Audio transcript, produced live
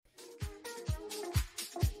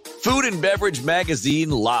Food and Beverage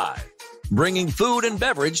Magazine Live, bringing food and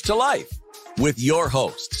beverage to life with your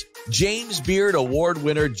hosts, James Beard Award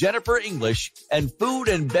winner Jennifer English and Food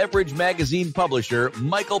and Beverage Magazine publisher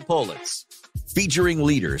Michael Politz. Featuring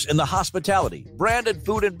leaders in the hospitality, branded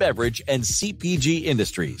food and beverage, and CPG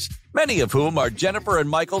industries, many of whom are Jennifer and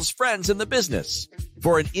Michael's friends in the business,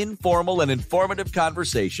 for an informal and informative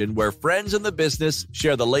conversation where friends in the business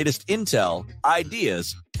share the latest intel,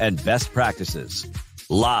 ideas, and best practices.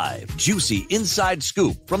 Live, juicy inside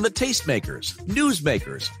scoop from the tastemakers,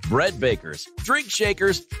 newsmakers, bread bakers, drink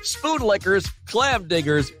shakers, spoon lickers, clam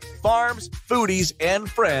diggers, farms, foodies, and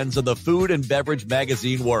friends of the food and beverage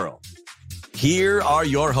magazine world. Here are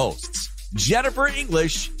your hosts, Jennifer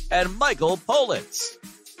English and Michael Politz.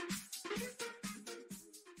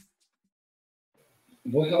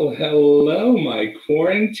 Well, hello, my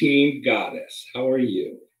quarantine goddess. How are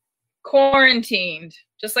you? Quarantined,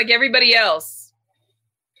 just like everybody else.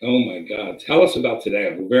 Oh, my God. Tell us about today.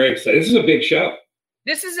 I'm very excited. This is a big show.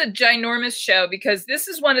 This is a ginormous show because this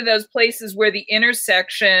is one of those places where the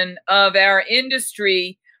intersection of our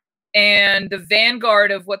industry and the vanguard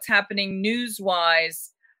of what's happening news-wise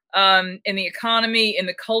in the economy, in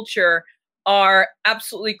the culture, are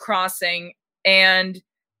absolutely crossing, and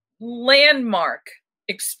landmark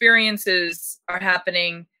experiences are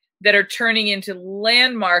happening that are turning into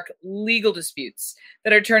landmark legal disputes,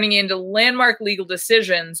 that are turning into landmark legal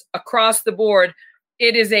decisions across the board.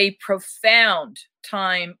 It is a profound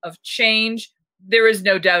time of change. There is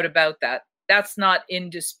no doubt about that. That's not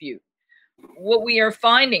in dispute. What we are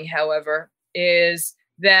finding, however, is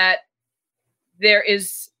that there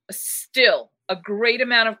is still a great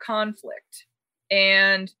amount of conflict.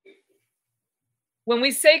 And when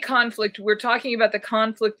we say conflict, we're talking about the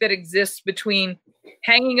conflict that exists between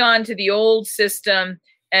hanging on to the old system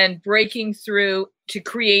and breaking through to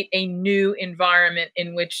create a new environment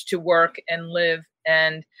in which to work and live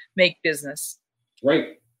and make business.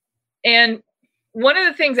 Right. And one of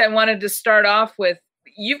the things I wanted to start off with,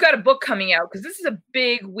 you've got a book coming out because this is a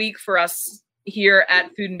big week for us here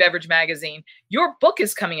at Food and Beverage Magazine. Your book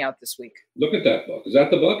is coming out this week. Look at that book. Is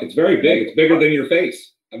that the book? It's very big. It's bigger than your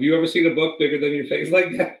face. Have you ever seen a book bigger than your face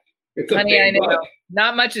like that? It's a Honey, big I know. book.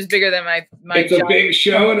 Not much is bigger than my It's a big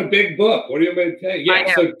show and a big book. What do you want me to tell you?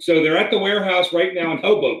 Yeah, so they're at the warehouse right now in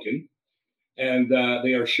Hoboken, and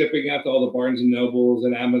they are shipping out to all the Barnes and Nobles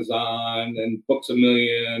and Amazon and Books A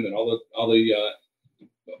Million and all the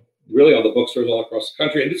bookstores all across the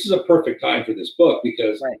country. And this is a perfect time for this book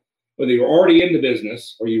because whether you're already in the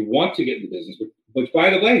business or you want to get in the business, which by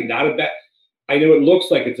the way, I know it looks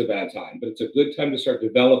like it's a bad time, but it's a good time to start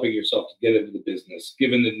developing yourself to get into the business,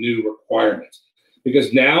 given the new requirements.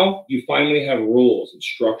 Because now you finally have rules and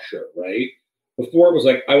structure, right? Before it was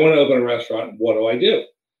like, I want to open a restaurant. What do I do?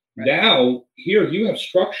 Right. Now, here you have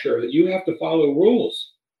structure that you have to follow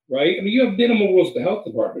rules, right? I mean, you have minimal rules of the health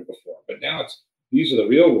department before, but now these are the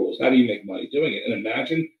real rules. How do you make money doing it? And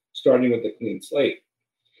imagine starting with a clean slate.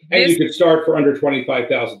 And you could start for under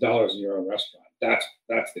 $25,000 in your own restaurant. That's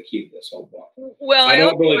the key to this whole book. Well, I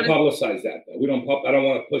don't really publicize that though. I don't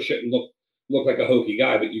want to push it and look like a hokey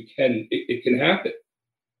guy, but you can. It can happen.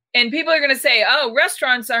 And people are going to say, "Oh,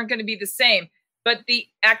 restaurants aren't going to be the same." But the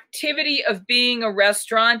activity of being a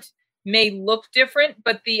restaurant may look different,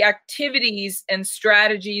 but the activities and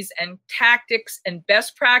strategies and tactics and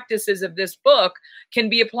best practices of this book can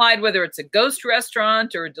be applied, whether it's a ghost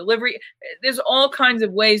restaurant or a delivery. There's all kinds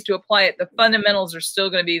of ways to apply it. The fundamentals are still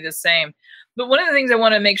going to be the same. But one of the things I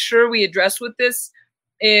want to make sure we address with this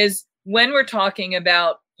is when we're talking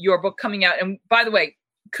about your book coming out, and by the way,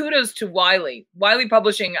 kudos to Wiley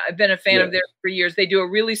Publishing. I've been a fan of theirs for years. They do a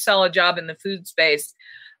really solid job in the food space.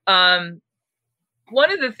 One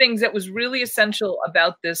of the things that was really essential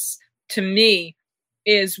about this to me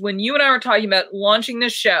is when you and I were talking about launching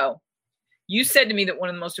this show, you said to me that one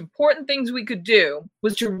of the most important things we could do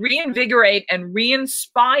was to reinvigorate and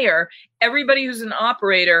re-inspire everybody who's an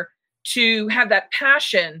operator to have that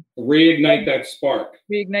passion. Reignite that spark.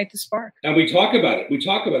 Reignite the spark. And we talk about it.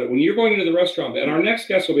 When you're going into the restaurant, and our next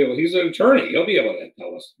guest will be he's an attorney. He'll be able to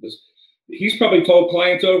tell us this. He's probably told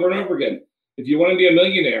clients over and over again, if you want to be a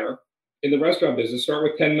millionaire in the restaurant business, start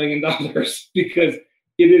with $10 million because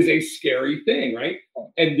it is a scary thing, right?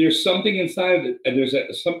 And there's something inside of it, and there's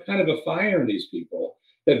some kind of a fire in these people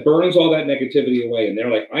that burns all that negativity away. And they're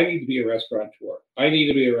like, I need to be a restaurateur. I need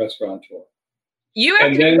to be a restaurateur. You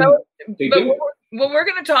have to go. But what we're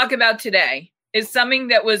going to talk about today is something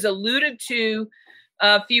that was alluded to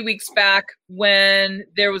a few weeks back when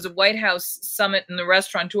there was a White House summit and the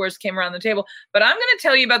restaurateurs came around the table. But I'm going to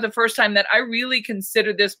tell you about the first time that I really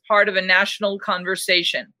considered this part of a national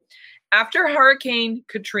conversation. after Hurricane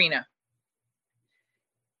Katrina,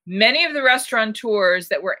 many of the restaurateurs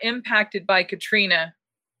that were impacted by Katrina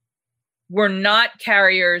were not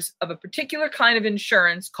carriers of a particular kind of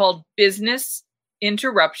insurance called business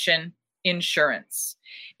interruption insurance.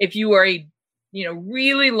 If you are a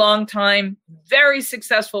really long time, very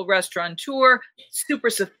successful restaurateur, super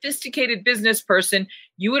sophisticated business person,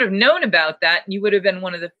 you would have known about that, and you would have been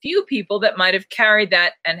one of the few people that might have carried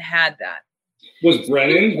that and had that. Was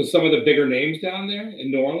Brennan's, was some of the bigger names down there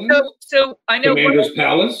in New Orleans? So I know Commander's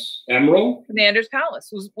Palace, Emerald. Commander's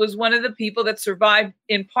Palace was one of the people that survived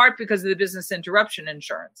in part because of the business interruption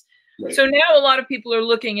insurance. Right. So now a lot of people are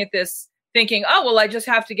looking at this thinking, oh, well, I just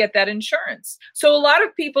have to get that insurance. So a lot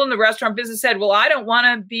of people in the restaurant business said, well, I don't want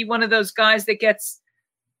to be one of those guys that gets,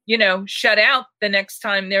 shut out the next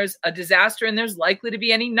time there's a disaster, and there's likely to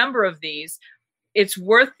be any number of these. It's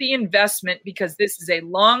worth the investment because this is a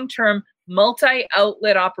long-term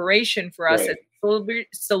multi-outlet operation for us. Right.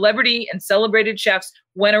 Celebrity and celebrated chefs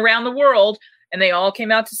went around the world, and they all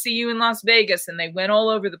came out to see you in Las Vegas, and they went all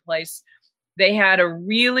over the place. They had a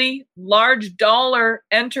really large dollar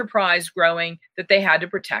enterprise growing that they had to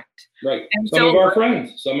protect. Right. And some of our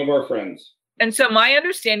friends. And so my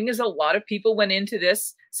understanding is a lot of people went into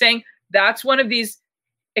this saying that's one of these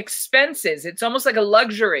expenses. It's almost like a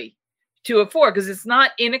luxury to afford because it's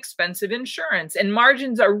not inexpensive insurance, and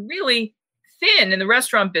margins are really thin in the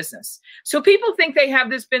restaurant business. So people think they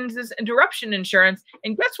have this business interruption insurance,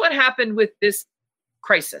 and guess what happened with this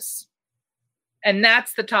crisis? And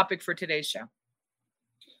that's the topic for today's show.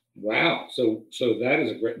 Wow. So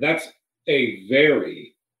that's a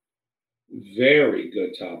very, very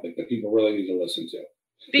good topic that people really need to listen to.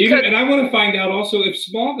 And I want to find out also if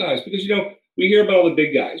small guys, because we hear about all the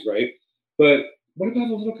big guys, right? But what about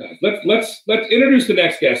the little guys? Let's introduce the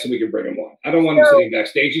next guest so we can bring him on. I don't want him sitting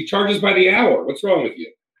backstage. He charges by the hour. What's wrong with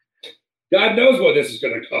you? God knows what this is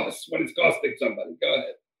going to cost, what it's costing somebody. Go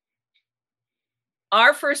ahead.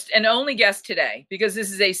 Our first and only guest today, because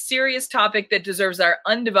this is a serious topic that deserves our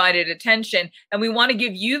undivided attention, and we want to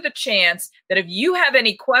give you the chance that if you have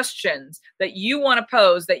any questions that you want to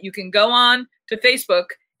pose, that you can go on to Facebook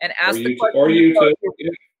and ask the question. Or YouTube.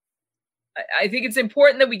 I think it's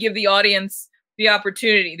important that we give the audience the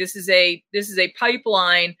opportunity. This is a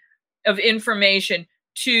pipeline of information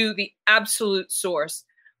to the absolute source.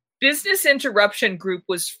 Business Interruption Group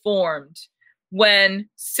was formed when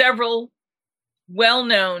several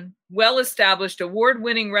well-known, well-established,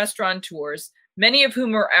 award-winning restaurateurs, many of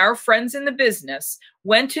whom are our friends in the business,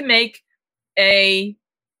 went to make a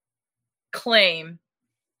claim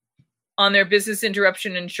on their business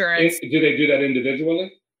interruption insurance. Do they do that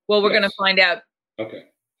individually? Well, we're going to find out. Okay.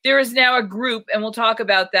 There is now a group, and we'll talk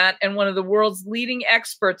about that, and one of the world's leading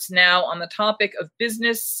experts now on the topic of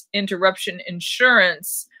business interruption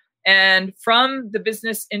insurance. And from the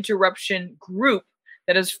Business Interruption Group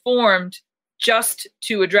that is formed just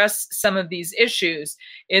to address some of these issues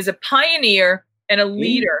is a pioneer and a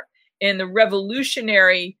leader in the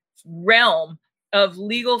revolutionary realm of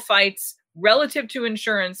legal fights relative to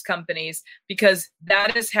insurance companies, because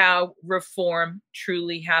that is how reform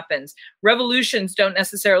truly happens. Revolutions don't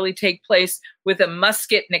necessarily take place with a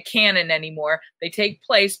musket and a cannon anymore. They take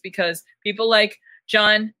place because people like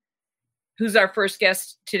John, who's our first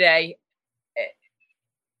guest today,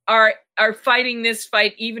 are fighting this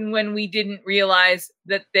fight even when we didn't realize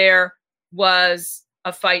that there was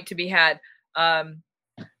a fight to be had. John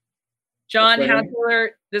Houghtaling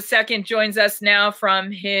II joins us now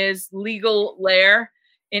from his legal lair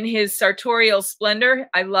in his sartorial splendor.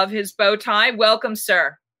 I love his bow tie. Welcome,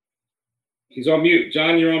 sir. He's on mute.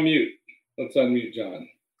 John, you're on mute. Let's unmute John.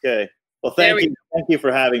 Okay. Well, thank you. Thank you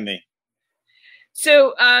for having me.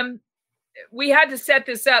 So we had to set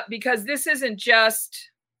this up because this isn't just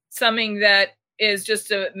something that is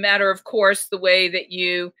just a matter of course, the way that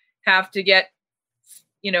you have to get,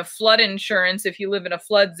 flood insurance if you live in a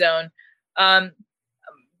flood zone.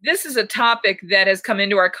 This is a topic that has come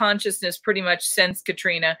into our consciousness pretty much since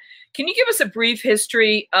Katrina. Can you give us a brief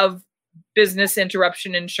history of business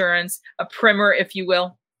interruption insurance, a primer, if you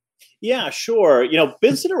will? Yeah, sure.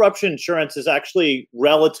 Business interruption insurance is actually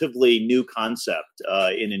relatively new concept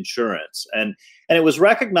in insurance, and it was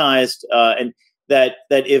recognized and that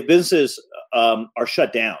if businesses are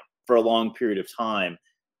shut down for a long period of time,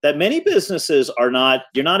 that many businesses you're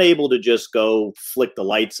not able to just go flick the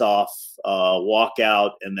lights off, walk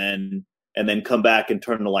out, and then come back and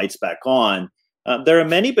turn the lights back on. There are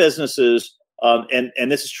many businesses,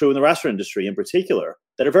 and this is true in the restaurant industry in particular,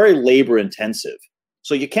 that are very labor intensive.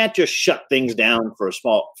 So you can't just shut things down for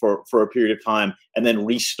a period of time and then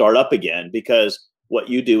restart up again, because what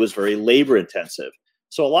you do is very labor intensive.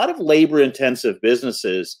 So a lot of labor-intensive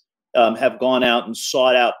businesses have gone out and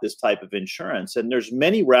sought out this type of insurance. And there's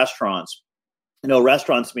many restaurants.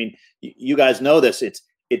 Restaurants, I mean, you guys know this.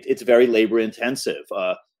 It's very labor-intensive.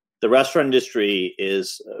 The restaurant industry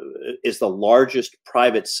is the largest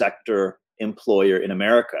private sector employer in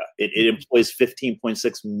America. It employs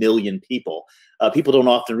 15.6 million people. People don't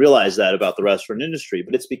often realize that about the restaurant industry,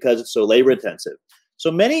 but it's because it's so labor intensive.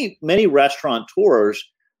 So many restaurateurs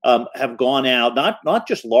have gone out, not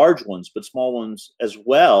just large ones, but small ones as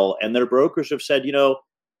well. And their brokers have said,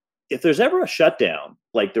 if there's ever a shutdown,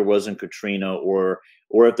 like there was in Katrina, or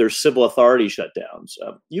if there's civil authority shutdowns,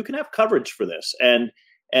 you can have coverage for this.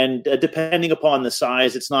 And depending upon the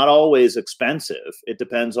size, it's not always expensive. It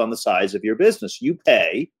depends on the size of your business. You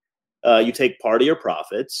pay, you take part of your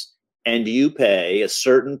profits, and you pay a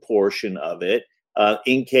certain portion of it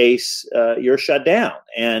in case you're shut down.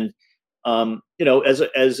 And I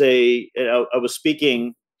was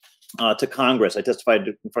speaking to Congress. I testified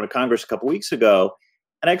in front of Congress a couple of weeks ago,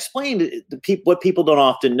 and I explained what people don't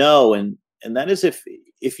often know, and that is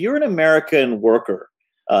if you're an American worker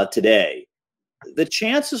today, the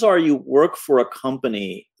chances are you work for a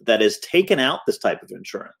company that has taken out this type of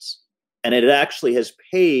insurance, and it actually has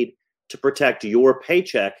paid to protect your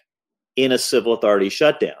paycheck in a civil authority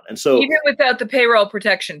shutdown. And so even without the payroll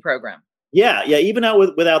protection program. Yeah, even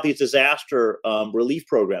without these disaster relief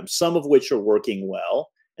programs, some of which are working well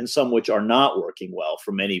and some which are not working well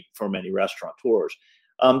for many restaurateurs.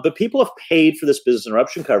 But people have paid for this business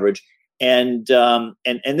interruption coverage, and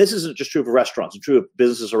this isn't just true for restaurants; it's true of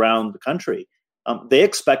businesses around the country. They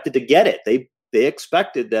expected to get it. They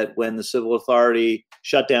expected that when the civil authority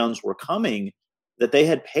shutdowns were coming, that they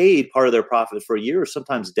had paid part of their profit for years,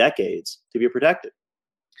 sometimes decades, to be protected.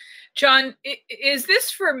 John, is this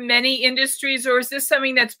for many industries, or is this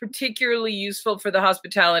something that's particularly useful for the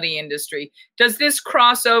hospitality industry? Does this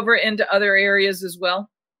cross over into other areas as well?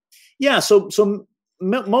 Yeah, so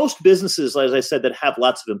most businesses, as I said, that have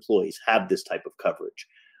lots of employees have this type of coverage.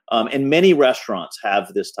 And many restaurants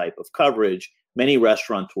have this type of coverage. Many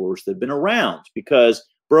restaurateurs that have been around, because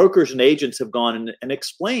brokers and agents have gone and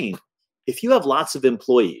explained, if you have lots of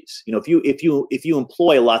employees, if you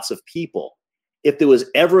employ lots of people, if there was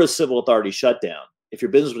ever a civil authority shutdown, if your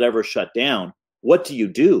business was ever shut down, what do?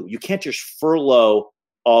 You can't just furlough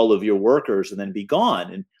all of your workers and then be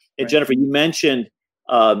gone. And Right. Jennifer, you mentioned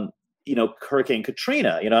Hurricane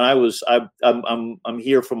Katrina. I'm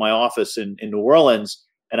here from my office in New Orleans,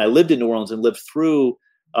 and I lived in New Orleans and lived through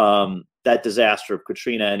that disaster of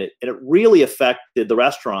Katrina, and it really affected the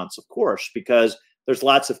restaurants, of course, because there's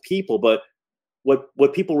lots of people. But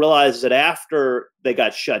what people realize is that after they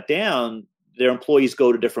got shut down, their employees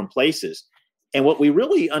go to different places. And what we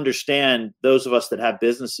really understand, those of us that have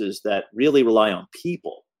businesses that really rely on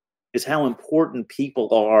people, is how important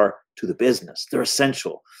people are to the business. They're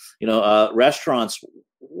essential. Restaurants,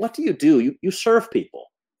 what do? You serve people.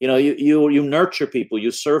 You nurture people,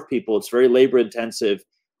 you serve people. It's very labor intensive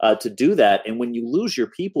to do that. And when you lose your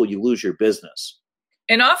people, you lose your business.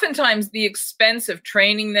 And oftentimes the expense of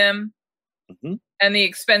training them and the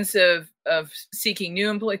expense of seeking new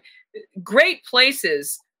employees. Great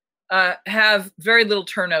places have very little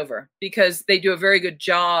turnover because they do a very good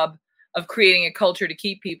job of creating a culture to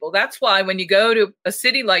keep people. That's why when you go to a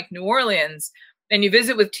city like New Orleans and you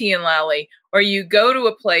visit with T and Lally, or you go to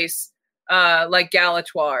a place like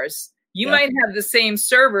Galatoire's, you might have the same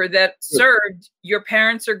server that served your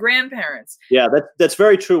parents or grandparents. Yeah, that's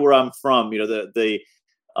very true where I'm from.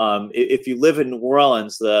 If you live in New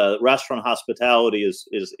Orleans, the restaurant hospitality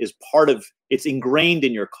is part of, it's ingrained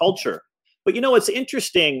in your culture. But it's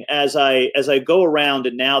interesting as I go around,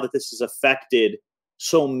 and now that this has affected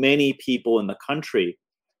so many people in the country,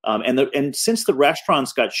 and since the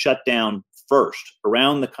restaurants got shut down first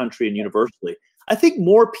around the country and universally, I think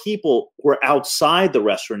more people who are outside the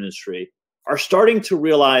restaurant industry are starting to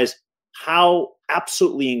realize how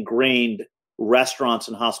absolutely ingrained restaurants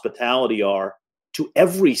and hospitality are to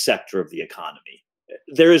every sector of the economy.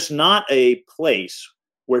 There is not a place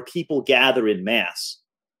where people gather in mass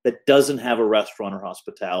that doesn't have a restaurant or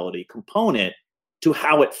hospitality component to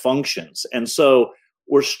how it functions. And so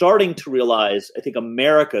we're starting to realize, I think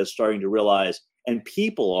America is starting to realize, and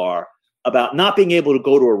people are, about not being able to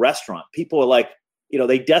go to a restaurant. People are like,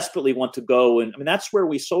 they desperately want to go. And that's where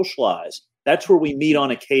we socialize. That's where we meet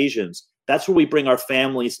on occasions. That's where we bring our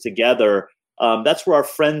families together. That's where our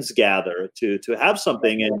friends gather to have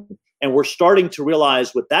something. And we're starting to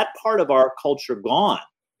realize, with that part of our culture gone,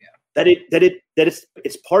 that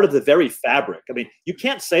it's part of the very fabric. You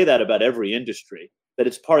can't say that about every industry, that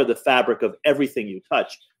it's part of the fabric of everything you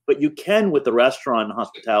touch, but you can with the restaurant and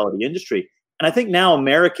hospitality industry. And I think now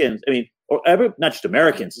Americans, not just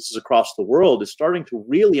Americans, this is across the world, is starting to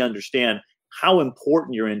really understand how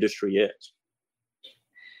important your industry is.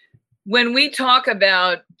 When we talk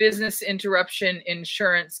about business interruption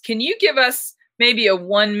insurance, can you give us maybe a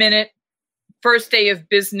 1-minute first day of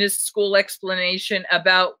business school explanation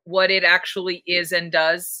about what it actually is and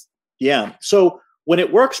does? Yeah. So when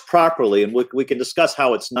it works properly, and we can discuss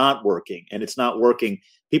how it's not working, and it's not working,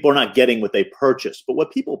 people are not getting what they purchased. But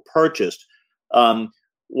what people purchased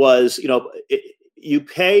was, you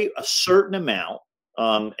pay a certain amount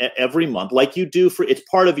every month, like you do it's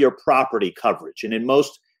part of your property coverage. And in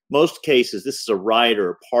most cases, this is a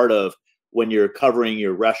rider, part of when you're covering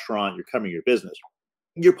your restaurant, you're covering your business.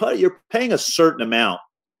 You're paying a certain amount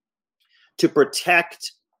to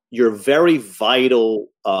protect your very vital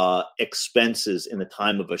expenses in the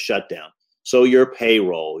time of a shutdown. So your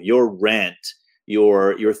payroll, your rent,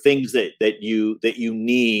 your things that you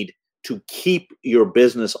need to keep your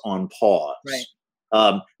business on pause.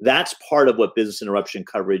 Right. That's part of what business interruption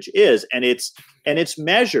coverage is, and it's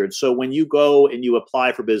measured. So when you go and you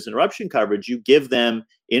apply for business interruption coverage, you give them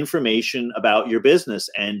information about your business,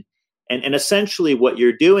 and essentially what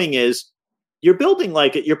you're doing is you're building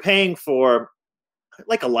you're paying for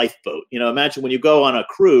like a lifeboat. Imagine when you go on a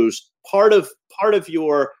cruise, part of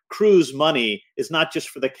your cruise money is not just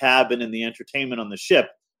for the cabin and the entertainment on the ship,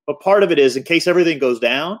 but part of it is in case everything goes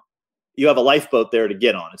down, you have a lifeboat there to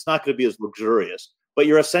get on. It's not going to be as luxurious, but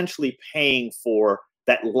you're essentially paying for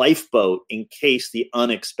that lifeboat in case the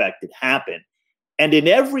unexpected happened. And in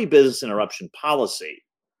every business interruption policy,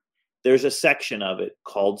 there's a section of it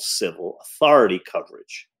called civil authority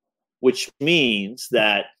coverage, which means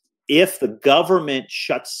that if the government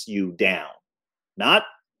shuts you down, not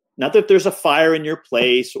that there's a fire in your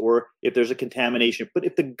place or if there's a contamination, but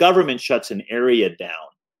if the government shuts an area down,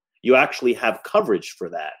 you actually have coverage for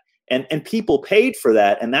that. And people paid for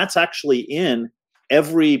that, and that's actually in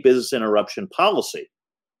every business interruption policy.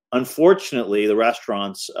 Unfortunately, the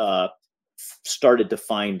restaurants started to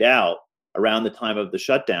find out around the time of the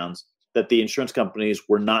shutdowns that the insurance companies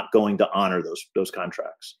were not going to honor those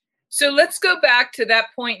contracts. So let's go back to that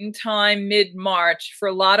point in time, mid-March. For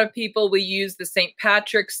a lot of people, we use the St.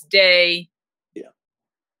 Patrick's Day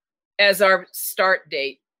as our start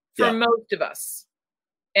date for most of us,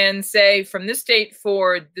 and say from this date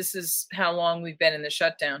forward, this is how long we've been in the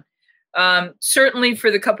shutdown. Certainly for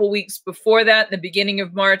the couple weeks before that, in the beginning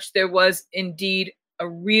of March, there was indeed a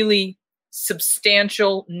really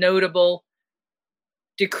substantial, notable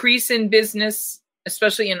decrease in business,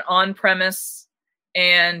 especially in on-premise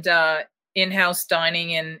and in-house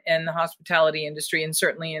dining and the hospitality industry, and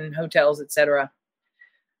certainly in hotels, et cetera.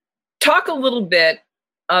 Talk a little bit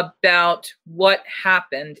about what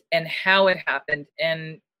happened and how it happened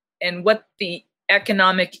and what the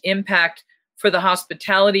economic impact for the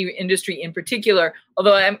hospitality industry in particular,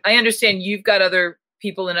 although I understand you've got other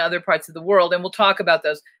people in other parts of the world, and we'll talk about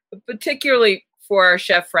those, but particularly for our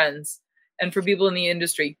chef friends and for people in the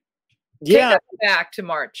industry. Take us back to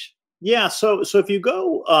March. Yeah, so if you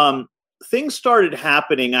go, things started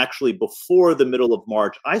happening actually before the middle of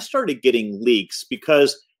March. I started getting leaks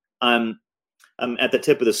because I'm at the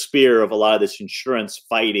tip of the spear of a lot of this insurance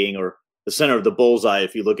fighting, or the center of the bullseye,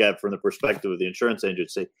 if you look at it from the perspective of the insurance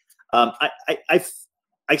agency.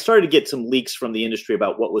 I started to get some leaks from the industry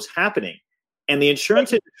about what was happening, and the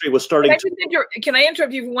insurance industry was starting. Can I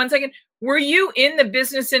interrupt you for 1 second? Were you in the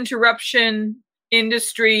business interruption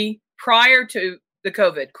industry prior to the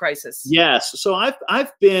COVID crisis? Yes. So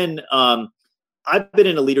I've been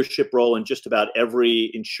in a leadership role in just about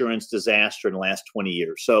every insurance disaster in the last 20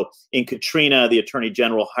 years. So in Katrina, the Attorney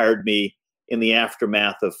General hired me in the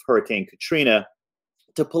aftermath of Hurricane Katrina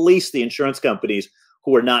to police the insurance companies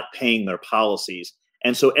who are not paying their policies.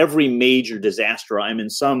 And so every major disaster, I'm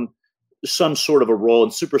in some sort of a role. In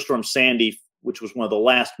Superstorm Sandy, which was one of the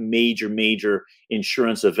last major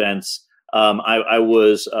insurance events, I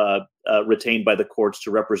was retained by the courts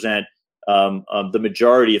to represent the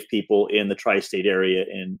majority of people in the tri-state area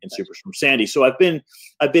in Superstorm Sandy. So I've been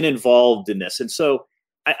involved in this, and so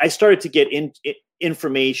I started to get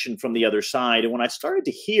information from the other side. And when I started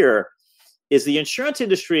to hear, is the insurance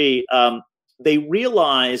industry, they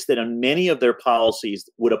realized that on many of their policies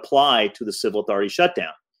would apply to the civil authority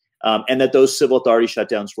shutdown, and that those civil authority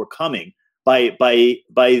shutdowns were coming. By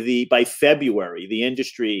February, the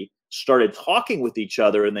industry started talking with each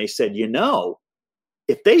other, and they said,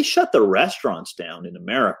 if they shut the restaurants down in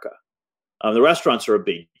America, the restaurants are a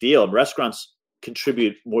big deal. Restaurants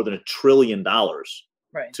contribute more than $1 trillion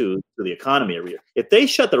to the economy every year. If they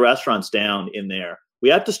shut the restaurants down in there, we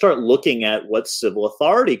have to start looking at what civil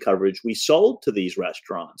authority coverage we sold to these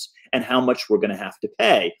restaurants and how much we're going to have to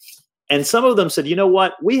pay. And some of them said, you know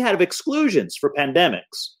what, we have exclusions for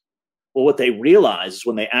pandemics. Well, what they realized is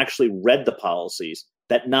when they actually read the policies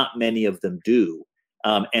that not many of them do.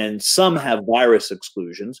 And some have virus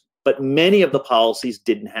exclusions, but many of the policies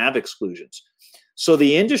didn't have exclusions. So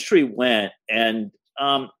the industry went, and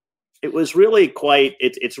it was really quite,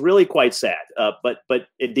 it's really quite sad, but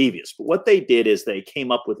devious. But what they did is they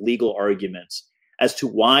came up with legal arguments as to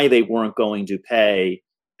why they weren't going to pay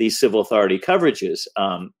these civil authority coverages.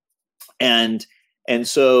 And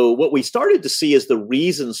so what we started to see is the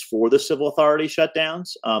reasons for the civil authority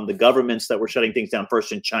shutdowns, the governments that were shutting things down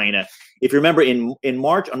first in China. If you remember on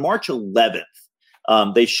March 11th,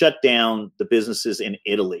 they shut down the businesses in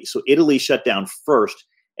Italy. So Italy shut down first,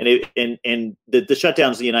 and the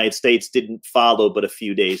shutdowns in the United States didn't follow but a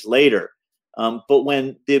few days later. But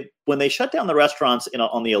when they shut down the restaurants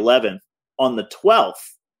on the 11th, on the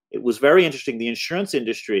 12th, it was very interesting. The insurance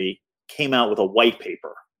industry came out with a white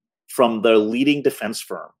paper from the leading defense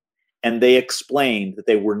firm, and they explained that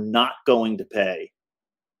they were not going to pay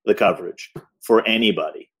the coverage for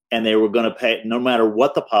anybody, and they were going to pay no matter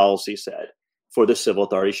what the policy said for the civil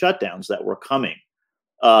authority shutdowns that were coming.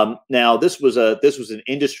 Now, this was an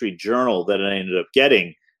industry journal that I ended up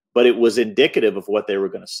getting, but it was indicative of what they were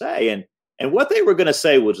going to say, and what they were going to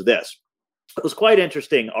say was this. It was quite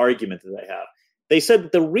interesting argument that they have. They said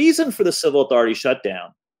that the reason for the civil authority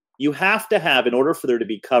shutdown, you have to have, in order for there to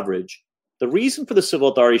be coverage, the reason for the civil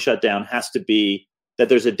authority shutdown has to be that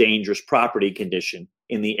there's a dangerous property condition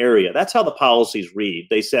in the area. That's how the policies read.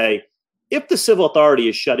 They say, if the civil authority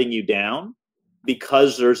is shutting you down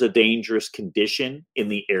because there's a dangerous condition in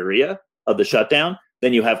the area of the shutdown,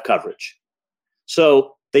 then you have coverage.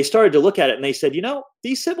 So they started to look at it and they said, you know,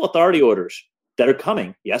 these civil authority orders that are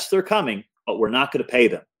coming, yes, they're coming, but we're not going to pay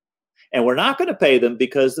them. And we're not going to pay them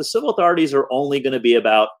because the civil authorities are only going to be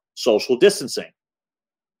about social distancing.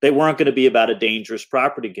 They weren't going to be about a dangerous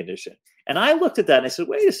property condition. And I looked at that and I said,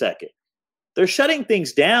 wait a second. They're shutting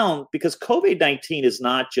things down because COVID-19 is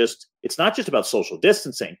it's not just about social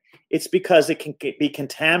distancing. It's because it can be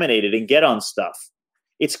contaminated and get on stuff.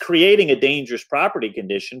 It's creating a dangerous property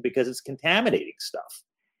condition because it's contaminating stuff.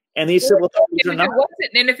 And these civil authorities are not.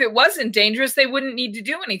 And if it wasn't dangerous, they wouldn't need to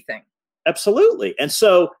do anything. Absolutely. And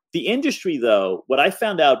so the industry, though, what I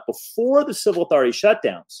found out before the civil authority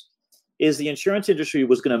shutdowns is the insurance industry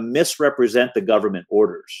was going to misrepresent the government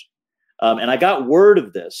orders. And I got word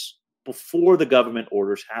of this before the government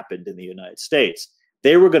orders happened in the United States.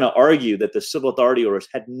 They were going to argue that the civil authority orders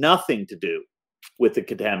had nothing to do with the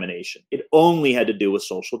contamination. It only had to do with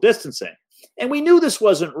social distancing. And we knew this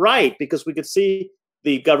wasn't right because we could see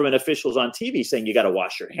the government officials on TV saying you got to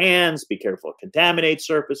wash your hands, be careful, contaminate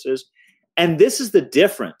surfaces. And this is the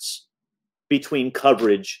difference between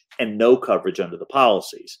coverage and no coverage under the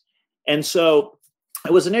policies. And so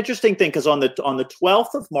it was an interesting thing because on the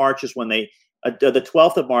 12th of March is when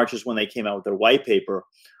they came out with their white paper.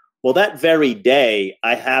 Well, that very day,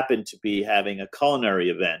 I happened to be having a culinary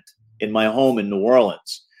event in my home in New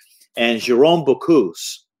Orleans, and Jérôme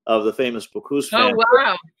Bocuse of the famous Bocuse family. Oh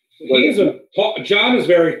wow! John is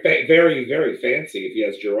very, very, very fancy if he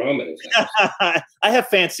has Jerome in his house. I have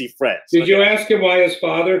fancy friends. Did you ask him why his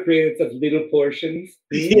father created such little portions?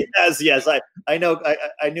 Yes. I know.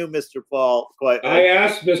 I knew Mr. Paul quite. I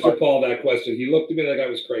asked Mr. Paul that question. He looked at me like I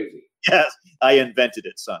was crazy. Yes, I invented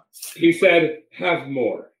it, son. He said, have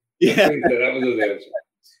more. Yeah. That was his answer.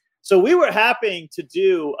 So we were happy to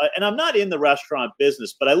do, and I'm not in the restaurant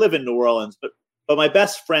business, but I live in New Orleans, but my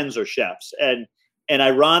best friends are chefs. And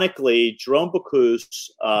ironically, Jerome Bocuse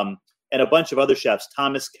and a bunch of other chefs,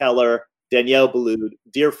 Thomas Keller, Danielle Ballou,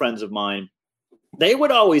 dear friends of mine, they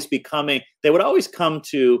would always come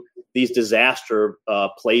to these disaster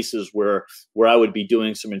places where I would be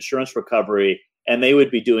doing some insurance recovery, and they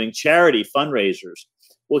would be doing charity fundraisers.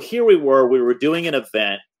 Well, here we were doing an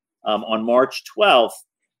event on March 12th,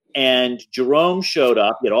 and Jerome showed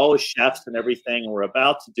up. He had all his chefs and everything, and we're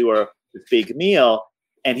about to do our big meal.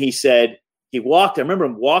 And he said, I remember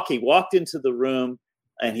him he walked into the room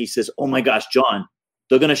and he says, oh my gosh, John,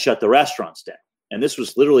 they're going to shut the restaurants down. And this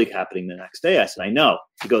was literally happening the next day. I said, I know.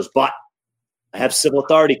 He goes, but I have civil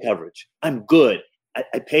authority coverage. I'm good.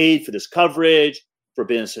 I paid for this coverage for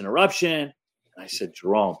business interruption. And I said,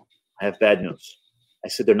 Jerome, I have bad news. I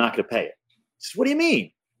said, they're not going to pay it. He said, what do you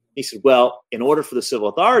mean? He said, well, in order for the civil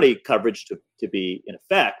authority coverage to be in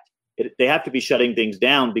effect, they have to be shutting things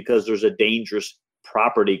down because there's a dangerous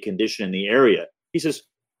property condition in the area. He says,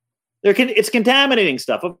 it's contaminating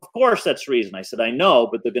stuff. Of course, that's the reason. I said, I know,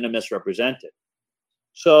 but they're going to misrepresent it.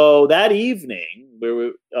 So that evening,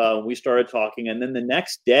 we started talking, and then the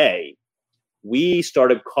next day, we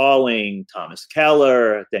started calling Thomas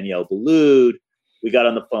Keller, Danielle Boulud. We got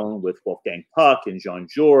on the phone with Wolfgang Puck and Jean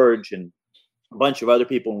Georges and a bunch of other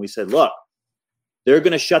people, and we said, look, they're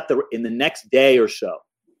going to in the next day or so,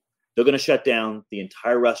 they're going to shut down the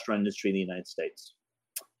entire restaurant industry in the United States.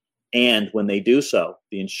 And when they do so,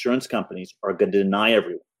 the insurance companies are going to deny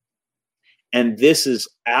everyone. And this is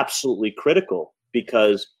absolutely critical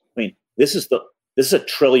because, this is $1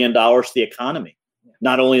 trillion to the economy.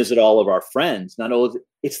 Not only is it all of our friends, not only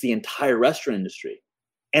it's the entire restaurant industry.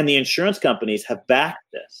 And the insurance companies have backed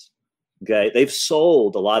this. Okay. They've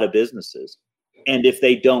sold a lot of businesses. And if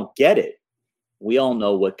they don't get it, we all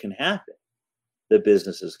know what can happen. The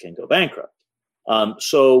businesses can go bankrupt.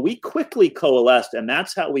 So we quickly coalesced, and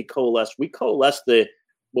that's how we coalesced. We coalesced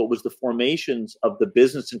what was the formations of the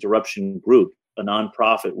Business Interruption Group, a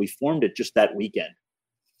nonprofit. We formed it just that weekend.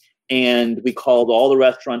 And we called all the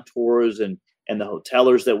restaurateurs and the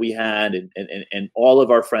hotelers that we had and all of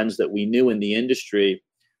our friends that we knew in the industry.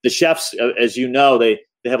 The chefs, as you know, they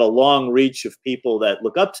have a long reach of people that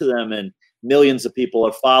look up to them, and millions of people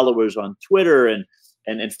are followers on Twitter and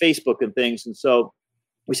Facebook and things. And so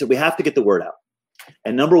we said, we have to get the word out.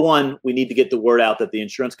 And number one, we need to get the word out that the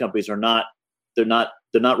insurance companies they're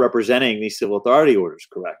not representing these civil authority orders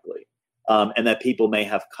correctly, and that people may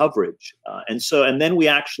have coverage. And then we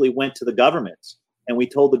actually went to the governments and we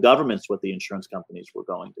told the governments what the insurance companies were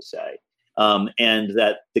going to say, and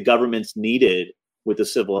that the governments needed, with the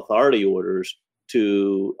civil authority orders,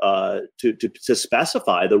 to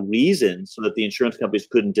specify the reasons so that the insurance companies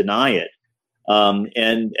couldn't deny it.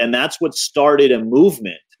 And that's what started a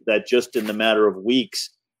movement that just in the matter of weeks,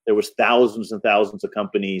 there was thousands and thousands of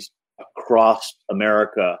companies across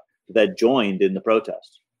America that joined in the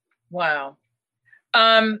protest. Wow.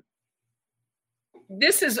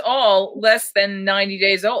 This is all less than 90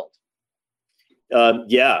 days old.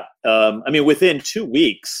 Yeah. Within 2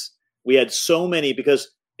 weeks, we had so many,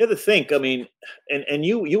 because you have to think, and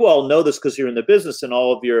you all know this because you're in the business, and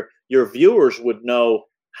all of your viewers would know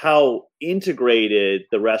how integrated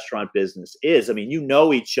the restaurant business is. You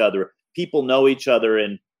know each other, people know each other,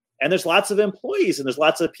 and there's lots of employees and there's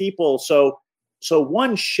lots of people. So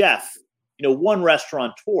one chef, one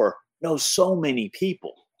restaurateur knows so many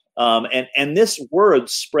people. And this word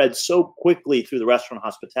spread so quickly through the restaurant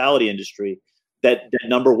hospitality industry that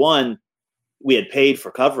number one, we had paid for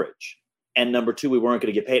coverage. And number two, we weren't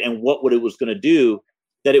going to get paid. And what it was going to do,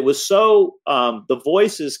 that it was so, the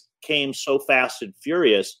voices came so fast and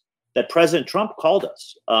furious that President Trump called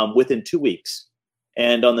us within 2 weeks.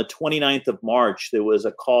 And on the 29th of March, there was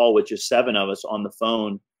a call, which is 7 of us on the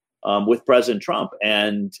phone with President Trump.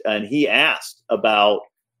 And he asked about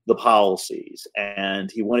the policies, and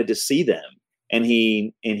he wanted to see them. And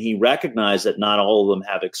he recognized that not all of them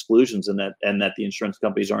have exclusions, and that the insurance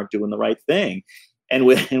companies aren't doing the right thing. And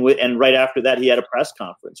right after that, he had a press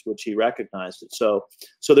conference, which he recognized it. So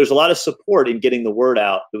there's a lot of support in getting the word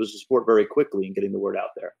out. There was support very quickly in getting the word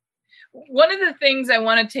out there. One of the things I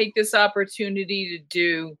want to take this opportunity to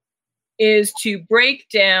do is to break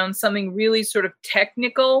down something really sort of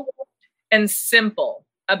technical and simple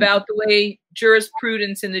about the way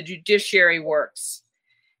jurisprudence in the judiciary works.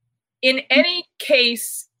 In any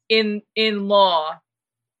case in law,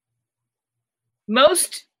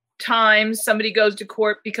 most times somebody goes to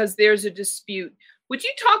court because there's a dispute. Would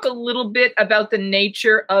you talk a little bit about the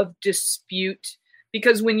nature of dispute?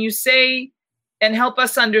 Because when you say, and help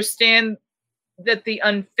us understand that the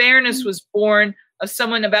unfairness was born of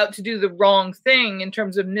someone about to do the wrong thing in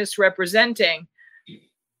terms of misrepresenting,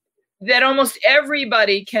 that almost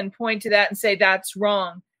everybody can point to that and say that's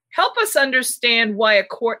wrong. Help us understand why a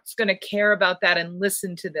court's going to care about that and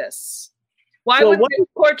listen to this. Why would the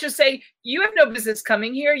court just say, you have no business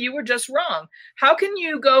coming here, you were just wrong? How can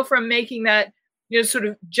you go from making that, sort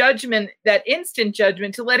of judgment, that instant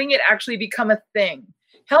judgment, to letting it actually become a thing?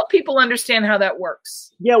 Help people understand how that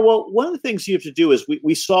works. Yeah, well, one of the things you have to do is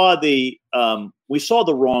we saw the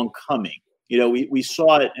wrong coming. We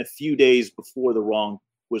saw it a few days before the wrong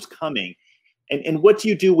was coming. And what do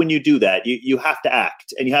you do when you do that? You have to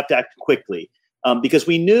act, and you have to act quickly, because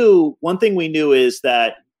one thing we knew is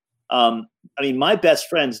that, my best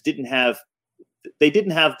friends didn't have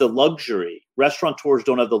the luxury. Restaurateurs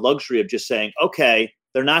don't have the luxury of just saying, okay,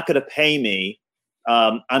 they're not going to pay me.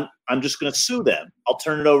 I'm just going to sue them. I'll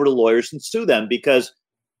turn it over to lawyers and sue them, because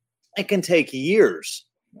it can take years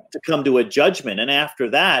to come to a judgment. And after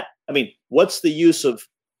that, what's the use of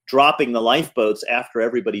dropping the lifeboats after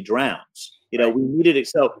everybody drowns? We needed it.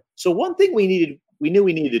 So one thing we knew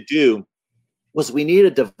we needed to do was we needed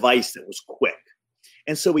a device that was quick.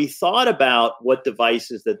 And so we thought about what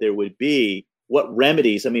devices that there would be, what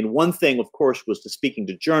remedies. I mean, one thing, of course, was to speaking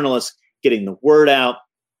to journalists, getting the word out,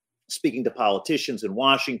 speaking to politicians in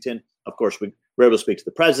Washington. Of course, we were able to speak to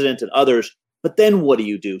the president and others. But then what do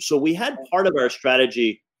you do? So we had part of our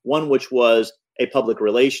strategy, one which was a public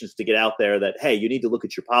relations to get out there that, hey, you need to look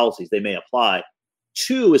at your policies. They may apply.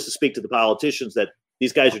 2 is to speak to the politicians that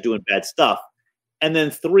these guys are doing bad stuff. And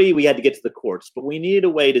then 3, we had to get to the courts, but we needed a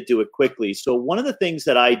way to do it quickly. So one of the things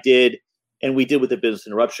that I did, and we did with the Business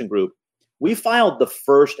Interruption Group, we filed the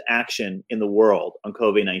first action in the world on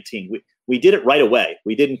COVID-19. We did it right away.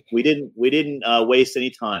 We didn't waste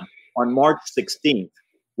any time. On March 16th,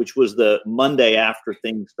 which was the Monday after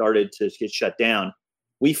things started to get shut down,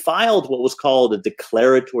 we filed what was called a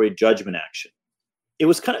declaratory judgment action.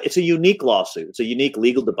 It's a unique lawsuit. It's a unique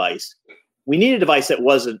legal device. We need a device that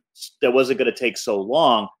wasn't going to take so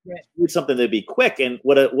long. Right. We need something that'd be quick. And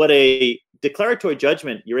what a declaratory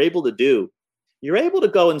judgment you're able to do, you're able to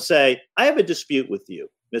go and say, I have a dispute with you,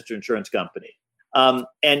 Mr. Insurance Company,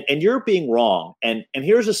 and you're being wrong. And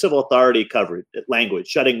here's a civil authority coverage language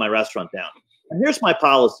shutting my restaurant down. And here's my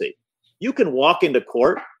policy. You can walk into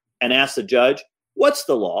court and ask the judge, what's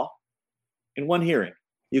the law? In one hearing,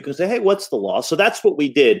 you can say, hey, what's the law? So that's what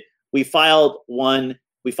we did. We filed one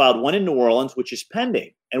in New Orleans, which is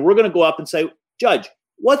pending. And we're going to go up and say, Judge,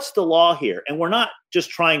 what's the law here? And we're not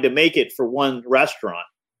just trying to make it for one restaurant,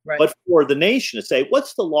 right, but for the nation to say,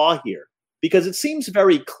 what's the law here? Because it seems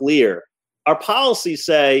very clear. Our policies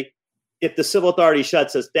say if the civil authority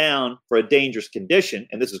shuts us down for a dangerous condition,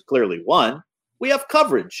 and this is clearly one, we have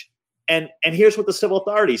coverage. And here's what the civil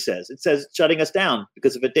authority says. It says shutting us down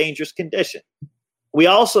because of a dangerous condition. We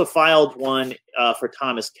also filed one for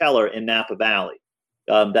Thomas Keller in Napa Valley.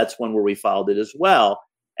 That's one where we filed it as well.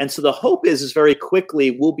 And so the hope is very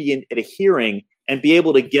quickly we'll be at a hearing and be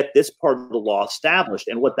able to get this part of the law established.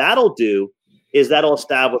 And what that'll do is that'll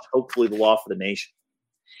establish hopefully the law for the nation.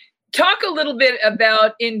 Talk a little bit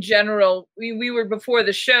about, in general, we were before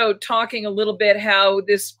the show talking a little bit how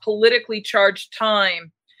this politically charged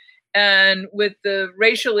time and with the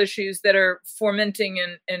racial issues that are fomenting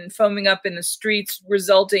and foaming up in the streets,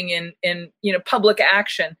 resulting in public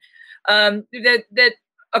action, that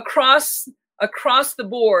across the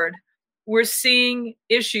board, we're seeing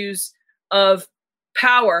issues of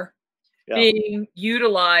power being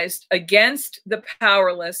utilized against the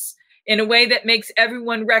powerless in a way that makes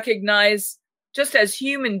everyone recognize, just as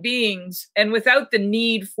human beings and without the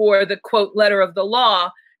need for the quote letter of the law,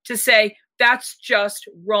 to say that's just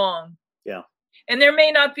wrong. Yeah. And there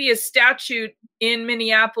may not be a statute in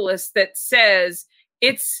Minneapolis that says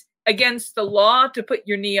it's against the law to put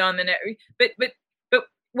your knee on the neck. But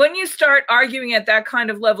when you start arguing at that kind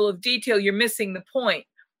of level of detail, you're missing the point.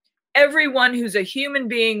 Everyone who's a human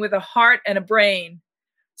being with a heart and a brain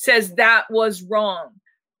says that was wrong.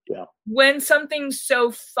 Yeah. When something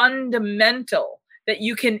so fundamental that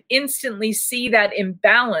you can instantly see that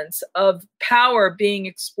imbalance of power being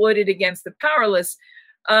exploited against the powerless,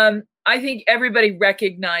 I think everybody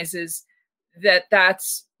recognizes that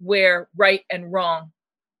that's where right and wrong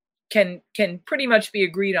can pretty much be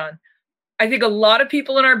agreed on. I think a lot of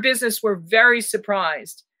people in our business were very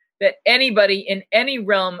surprised that anybody in any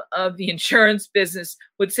realm of the insurance business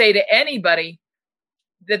would say to anybody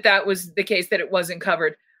that that was the case, that it wasn't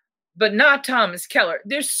covered, but not Thomas Keller.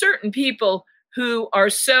 There's certain people who are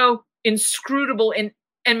so inscrutable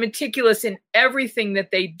and meticulous in everything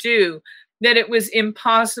that they do that it was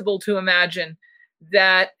impossible to imagine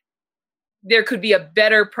that there could be a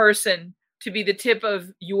better person to be the tip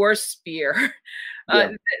of your spear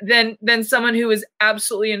than someone who is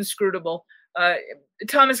absolutely inscrutable.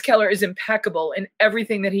 Thomas Keller is impeccable in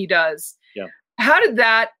everything that he does. Yeah. How did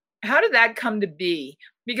that come to be?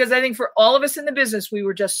 Because I think for all of us in the business, we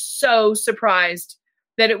were just so surprised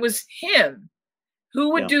that it was him.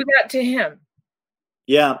 Who would do that to him?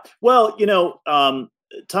 Yeah. Well,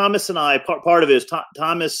 Thomas and I, part of it is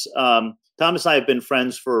Thomas and I have been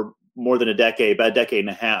friends for more than a decade, about a decade and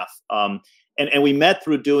a half. And we met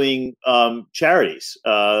through doing charities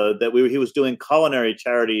he was doing culinary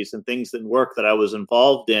charities and things and work that I was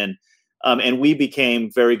involved in. And we became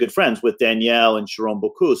very good friends with Danielle and Jerome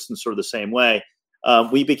Bocuse in sort of the same way.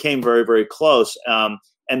 We became very, very close.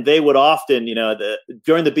 And they would often,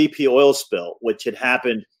 during the BP oil spill, which had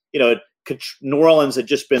happened, New Orleans had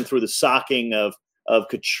just been through the socking of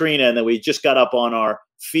Katrina, and then we just got up on our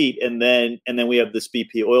feet, and then we have this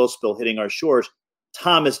BP oil spill hitting our shores.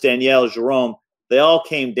 Thomas, Danielle, Jerome, they all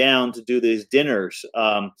came down to do these dinners.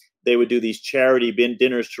 They would do these charity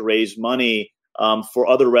dinners to raise money for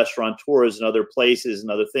other restaurateurs and other places and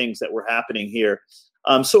other things that were happening here.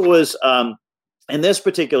 So it In this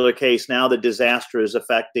particular case, now the disaster is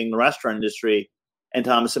affecting the restaurant industry and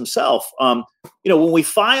Thomas himself. When we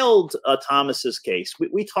filed Thomas's case,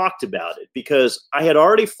 we talked about it because I had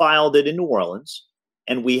already filed it in New Orleans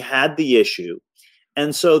and we had the issue.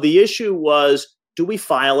 And so the issue was, do we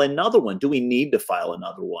file another one? Do we need to file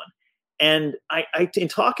another one? And in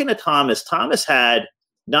talking to Thomas had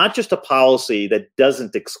not just a policy that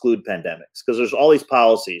doesn't exclude pandemics, because there's all these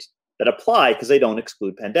policies that apply because they don't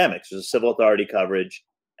exclude pandemics. There's a civil authority coverage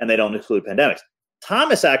and they don't exclude pandemics.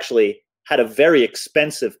 Thomas actually had a very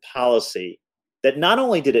expensive policy that not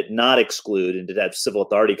only did it not exclude and did have civil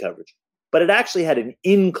authority coverage, but it actually had an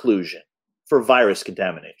inclusion for virus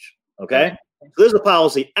contamination. Okay. So there's a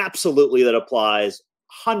policy absolutely that applies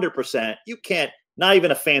 100%. You can't, not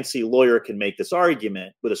even a fancy lawyer can make this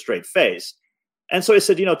argument with a straight face. And so I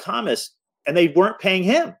said, Thomas, and they weren't paying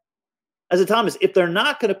him. I said, Thomas, if they're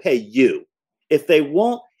not going to pay you, if they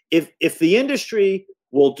won't, if the industry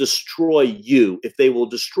will destroy you, if they will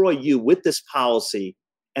destroy you with this policy,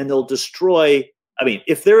 and they'll destroy,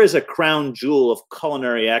 if there is a crown jewel of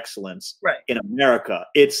culinary excellence in America,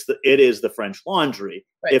 it is the French Laundry.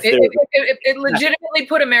 Right. It legitimately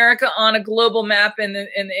put America on a global map in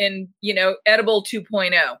Edible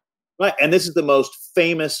 2.0. Right. And this is the most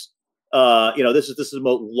famous, this is the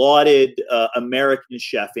most lauded American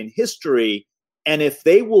chef in history. And if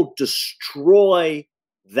they will destroy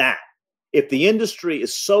that, if the industry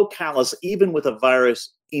is so callous, even with a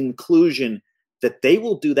virus inclusion, that they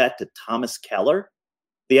will do that to Thomas Keller,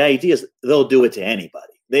 the idea is they'll do it to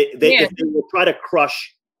anybody. If they will try to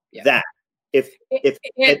crush that. The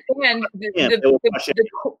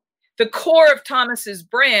core of Thomas's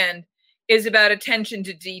brand is about attention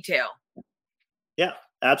to detail. Yeah,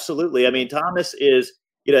 absolutely. Thomas is,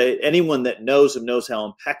 anyone that knows him knows how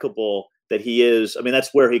impeccable that he is.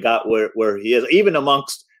 That's where he got where he is. Even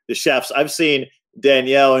amongst the chefs, I've seen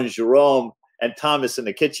Danielle and Jerome and Thomas in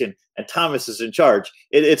the kitchen, and Thomas is in charge.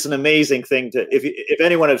 It's an amazing thing if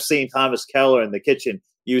anyone has seen Thomas Keller in the kitchen,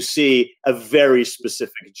 you see a very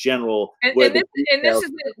specific general.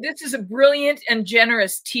 This is a brilliant and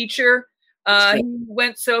generous teacher. He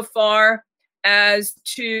went so far as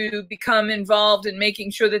to become involved in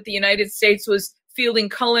making sure that the United States was fielding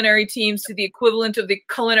culinary teams to the equivalent of the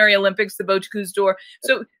Culinary Olympics, the Bocuse d'Or.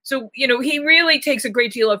 So he really takes a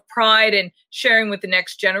great deal of pride in sharing with the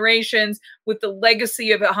next generations, with the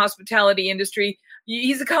legacy of the hospitality industry.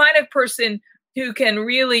 He's the kind of person who can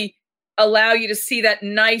really allow you to see that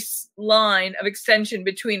nice line of extension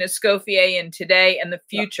between Escoffier and today and the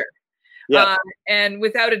future. Yeah. And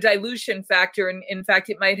without a dilution factor. And in fact,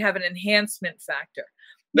 it might have an enhancement factor.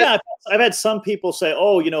 But, I've had some people say,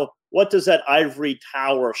 what does that ivory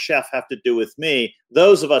tower chef have to do with me?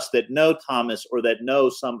 Those of us that know Thomas or that know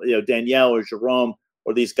some, Danielle or Jerome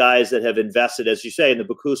or these guys that have invested, as you say, in the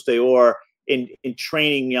Bocuse d'Or, in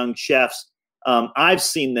training young chefs, I've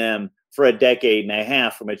seen them for a decade and a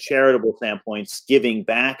half from a charitable standpoint, giving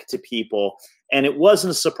back to people. And it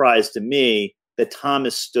wasn't a surprise to me that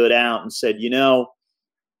Thomas stood out and said,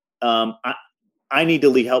 I need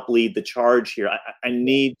to help lead the charge here. I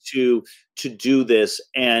need to do this.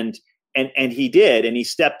 And he did, and he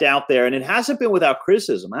stepped out there, and it hasn't been without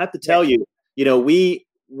criticism. I have to tell you, we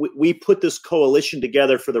put this coalition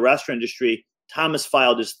together for the restaurant industry. Thomas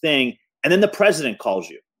filed his thing, and then the president calls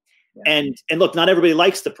you. Yeah. And look, not everybody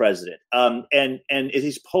likes the president. And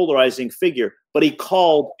he's a polarizing figure, but he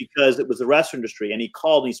called because it was the restaurant industry, and he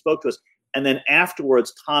called and he spoke to us. And then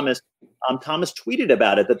afterwards, Thomas tweeted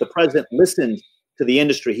about it, that the president listened to the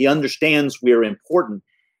industry. He understands we're important.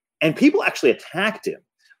 And people actually attacked him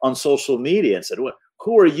on social media and said,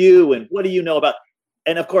 who are you? And what do you know about?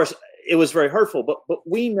 And of course, it was very hurtful. But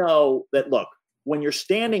we know that, look, when you're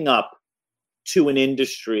standing up to an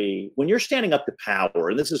industry, when you're standing up to power,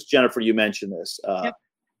 and this is, Jennifer, you mentioned this,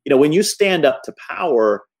 when you stand up to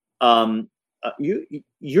power,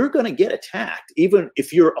 you're going to get attacked, even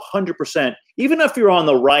if you're 100%, even if you're on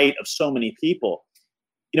the right of so many people.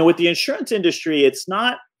 With the insurance industry, it's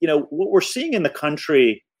not, what we're seeing in the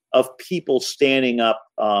country of people standing up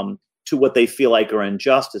to what they feel like are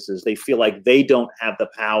injustices. They feel like they don't have the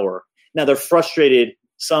power. Now, they're frustrated.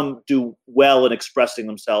 Some do well in expressing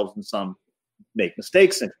themselves, and some make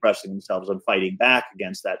mistakes in expressing themselves and fighting back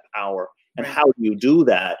against that power. And how do you do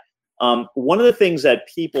that? One of the things that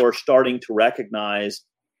people are starting to recognize,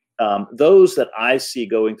 those that I see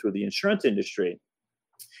going through the insurance industry,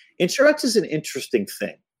 insurance is an interesting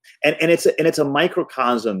thing, and it's a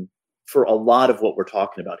microcosm for a lot of what we're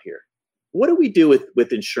talking about here. What do we do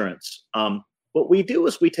with insurance? What we do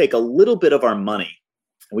is we take a little bit of our money,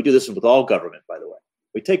 and we do this with all government, by the way.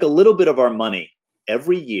 We take a little bit of our money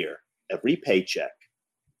every year, every paycheck,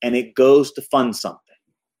 and it goes to fund something.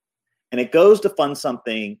 And it goes to fund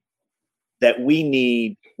something that we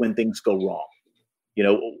need when things go wrong. You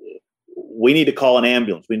know, we need to call an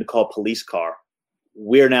ambulance. We need to call a police car.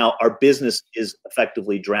 Our business is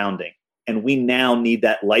effectively drowning. And we now need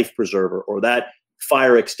that life preserver or that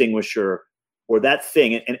fire extinguisher or that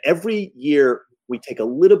thing. And every year we take a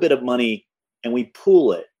little bit of money and we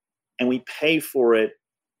pool it and we pay for it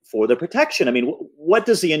for the protection. I mean, what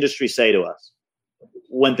does the industry say to us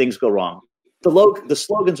when things go wrong? The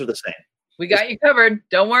slogans are the same. We got you covered.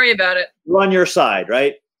 Don't worry about it. We're on your side,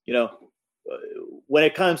 right? You know,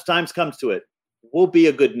 when times comes to it, we'll be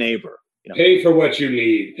a good neighbor. You know, pay for what you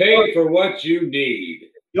need. Pay for what you need.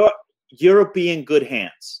 You'll be in good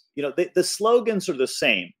hands. You know, the slogans are the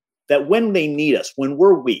same. That when they need us, when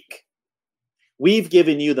we're weak, we've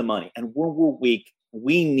given you the money, and when we're weak,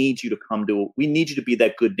 we need you to come to. We need you to be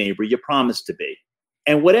that good neighbor you promised to be.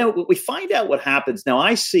 And whatever we find out what happens now,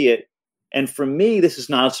 I see it, and for me, this is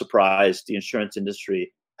not a surprise. The insurance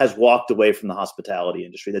industry has walked away from the hospitality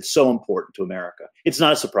industry that's so important to America. It's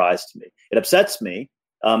not a surprise to me. It upsets me.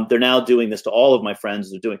 They're now doing this to all of my friends.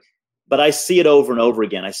 They're doing, but I see it over and over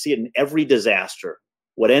again. I see it in every disaster.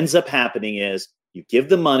 What ends up happening is you give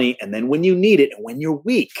the money, and then when you need it, and when you're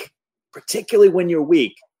weak, particularly when you're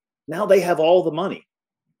weak, now they have all the money.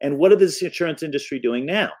 And what is the insurance industry doing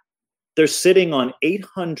now? They're sitting on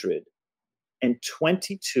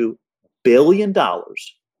 $822 billion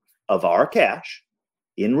of our cash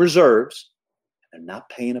in reserves. They're not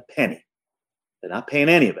paying a penny. They're not paying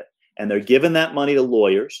any of it. And they're giving that money to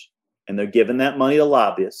lawyers, and they're giving that money to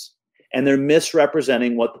lobbyists, and they're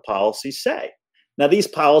misrepresenting what the policies say. Now, these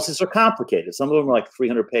policies are complicated. Some of them are like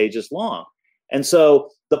 300 pages long. And so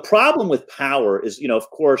the problem with power is, you know, of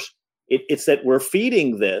course, it's that we're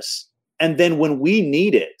feeding this. And then when we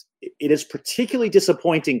need it, it is particularly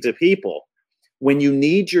disappointing to people when you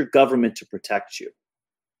need your government to protect you.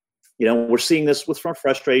 You know, we're seeing this with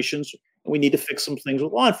frustrations. We need to fix some things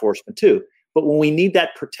with law enforcement too. But when we need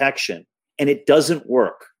that protection and it doesn't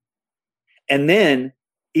work, and then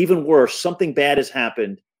even worse, something bad has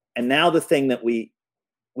happened, and now the thing that we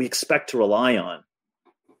expect to rely on,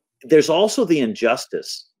 there's also the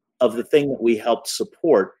injustice of the thing that we helped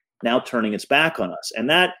support now turning its back on us. And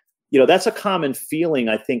that, you know, that's a common feeling,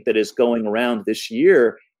 I think, that is going around this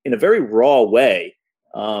year in a very raw way.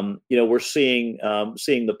 You know, we're seeing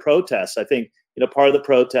the protests. I think, you know, part of the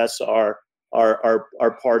protests are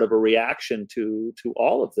part of a reaction to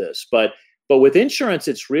all of this. But with insurance,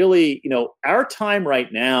 it's really, you know, our time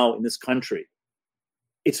right now in this country,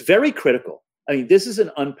 it's very critical. I mean, this is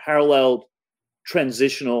an unparalleled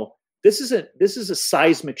transitional. This is a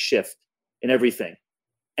seismic shift in everything.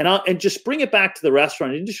 And just bring it back to the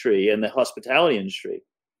restaurant industry and the hospitality industry.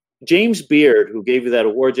 James Beard, who gave you that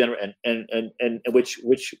award, and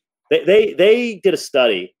which they did a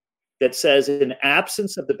study that says, in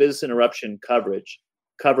absence of the business interruption coverage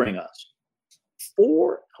covering us,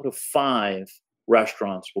 4 out of 5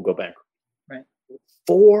 restaurants will go bankrupt. Right.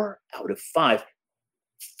 4 out of 5.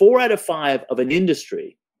 4 out of 5 of an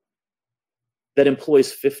industry that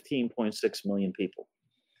employs 15.6 million people.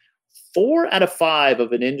 4 out of 5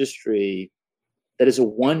 of an industry that is a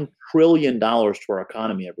 $1 trillion to our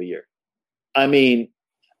economy every year. I mean,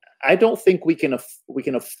 I don't think we can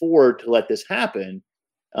afford to let this happen,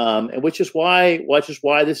 and which is why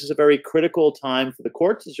this is a very critical time for the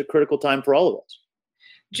courts. It's a critical time for all of us.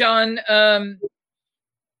 John,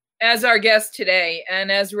 as our guest today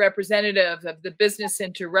and as a representative of the Business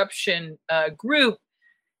Interruption group,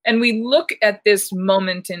 and we look at this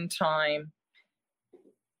moment in time,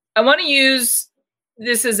 I want to use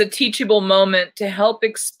this is a teachable moment to help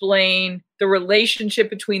explain the relationship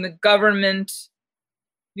between the government,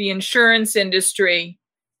 the insurance industry,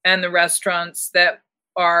 and the restaurants that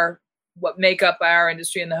are what make up our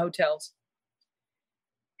industry and the hotels.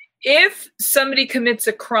 If somebody commits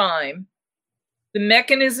a crime, the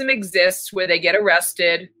mechanism exists where they get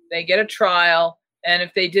arrested, they get a trial, and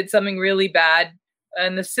if they did something really bad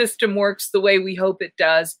and the system works the way we hope it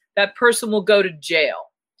does, that person will go to jail.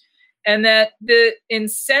 And that the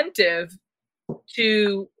incentive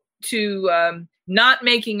to not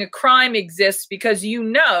making a crime exists because, you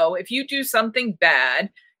know, if you do something bad,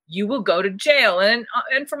 you will go to jail. And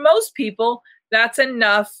for most people, that's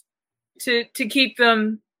enough to keep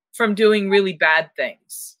them from doing really bad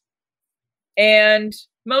things. And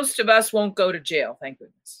most of us won't go to jail, thank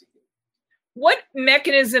goodness. What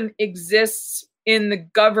mechanism exists in the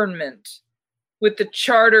government with the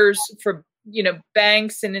charters for, you know,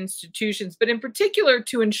 banks and institutions, but in particular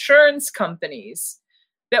to insurance companies,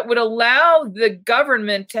 that would allow the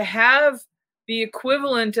government to have the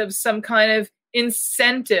equivalent of some kind of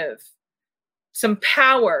incentive, some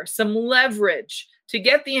power, some leverage to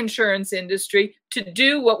get the insurance industry to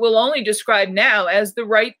do what we'll only describe now as the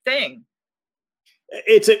right thing?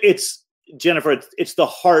 It's Jennifer, it's the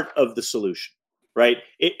heart of the solution, right?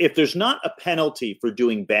 If there's not a penalty for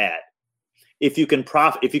doing bad, if you can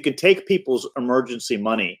take people's emergency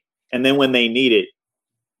money and then when they need it,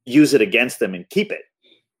 use it against them and keep it.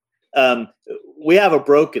 We have a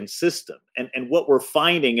broken system, and what we're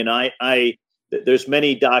finding, and there's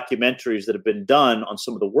many documentaries that have been done on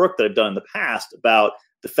some of the work that I've done in the past about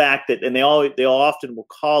the fact that, and they often will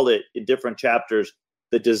call it in different chapters,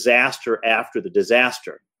 the disaster after the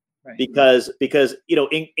disaster, right. because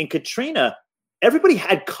in Katrina, everybody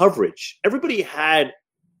had coverage, everybody had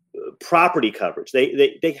property coverage.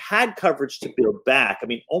 They had coverage to build back. I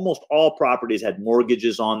mean, almost all properties had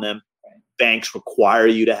mortgages on them. Banks require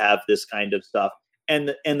you to have this kind of stuff. And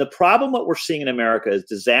the problem what we're seeing in America is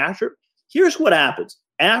disaster. Here's what happens.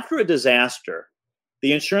 After a disaster,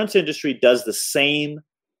 the insurance industry does the same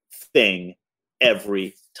thing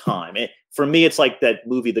every time. For me, it's like that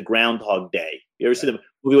movie, The Groundhog Day. You ever see the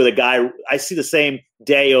movie with a guy? I see the same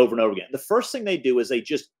day over and over again. The first thing they do is they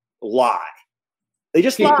just lie. They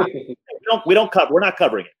just lie. We're not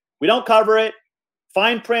covering it. We don't cover it.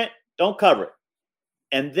 Fine print, don't cover it.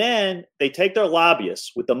 And then they take their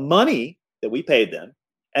lobbyists with the money that we paid them,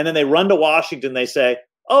 and then they run to Washington. They say,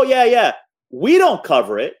 oh, yeah, we don't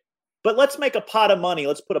cover it, but let's make a pot of money.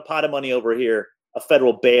 Let's put a pot of money over here, a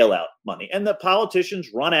federal bailout money. And the politicians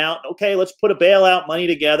run out. Okay, let's put a bailout money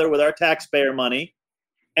together with our taxpayer money.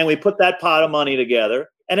 And we put that pot of money together,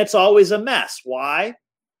 and it's always a mess. Why?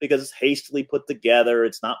 Because it's hastily put together.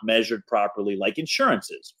 It's not measured properly like insurance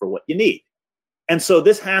is for what you need. And so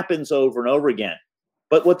this happens over and over again.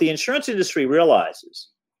 But what the insurance industry realizes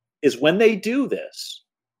is when they do this,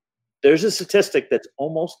 there's a statistic that's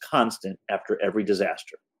almost constant after every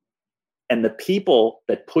disaster. And the people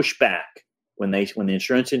that push back when the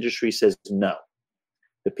insurance industry says no,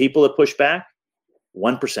 the people that push back,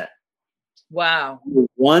 1%. Wow.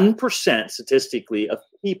 1% statistically of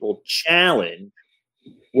people challenge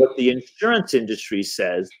what the insurance industry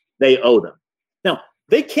says they owe them. Now,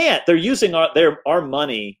 they can't. They're using our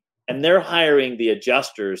money, and they're hiring the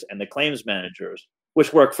adjusters and the claims managers,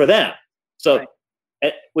 which work for them. So,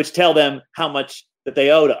 right. Which tell them how much that they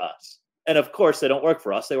owe to us. And of course, they don't work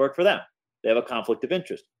for us. They work for them. They have a conflict of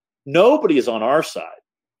interest. Nobody is on our side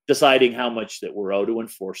deciding how much that we're owed to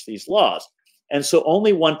enforce these laws. And so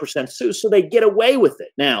only 1% sue. So they get away with it.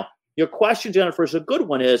 Now, your question, Jennifer, is a good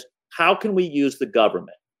one, is how can we use the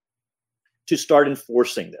government to start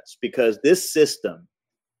enforcing this? Because this system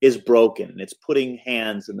is broken, and it's putting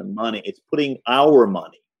hands in the money. It's putting our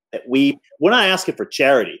money that we're not asking for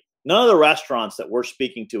charity. None of the restaurants that we're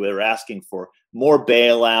speaking to are asking for more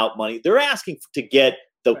bailout money. They're asking to get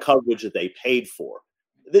the coverage that they paid for.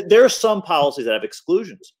 There are some policies that have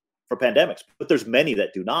exclusions for pandemics, but there's many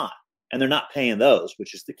that do not, and they're not paying those,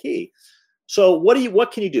 which is the key. So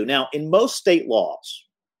what can you do? Now, in most state laws,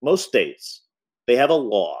 most states, they have a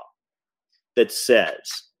law that says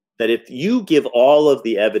that if you give all of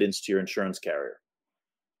the evidence to your insurance carrier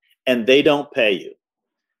and they don't pay you,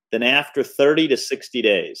 then after 30 to 60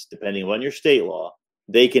 days, depending on your state law,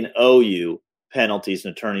 they can owe you penalties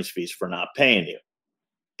and attorney's fees for not paying you.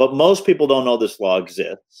 But most people don't know this law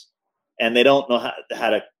exists, and they don't know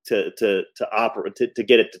how to operate, to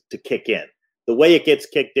get it to kick in. The way it gets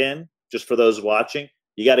kicked in, just for those watching,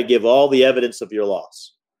 you got to give all the evidence of your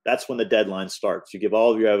loss. That's when the deadline starts. You give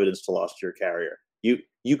all of your evidence to loss to your carrier.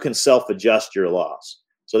 You can self-adjust your loss.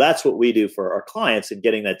 So that's what we do for our clients in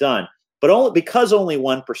getting that done. But because only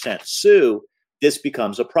 1% sue, this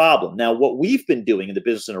becomes a problem. Now, what we've been doing in the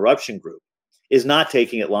Business Interruption Group is not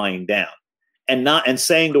taking it lying down and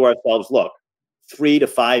saying to ourselves, look, 3 to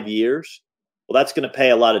 5 years, well, that's going to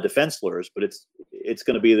pay a lot of defense lawyers, but it's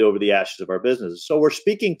going to be over the ashes of our business. So we're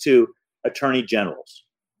speaking to attorney generals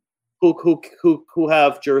who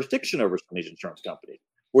have jurisdiction over some of these insurance companies.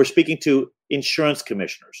 We're speaking to insurance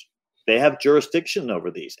commissioners. They have jurisdiction over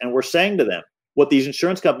these. And we're saying to them, what these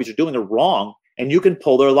insurance companies are doing are wrong, and you can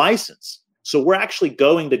pull their license. So we're actually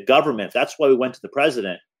going to government. That's why we went to the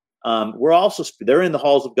president. They're in the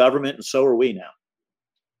halls of government, and so are we now.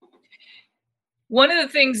 One of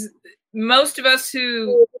the things most of us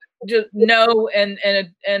who know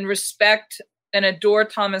and respect and adore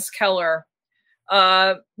Thomas Keller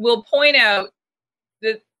will point out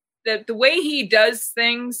that the way he does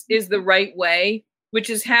things is the right way, which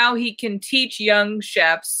is how he can teach young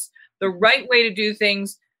chefs the right way to do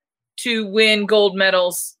things to win gold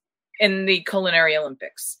medals in the Culinary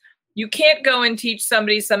Olympics. You can't go and teach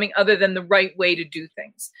somebody something other than the right way to do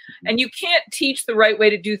things. And you can't teach the right way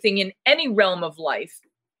to do things in any realm of life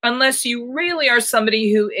unless you really are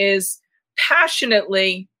somebody who is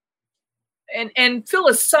passionately and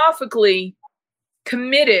philosophically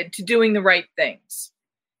committed to doing the right things.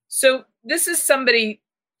 So this is somebody,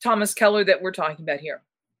 Thomas Keller, that we're talking about here.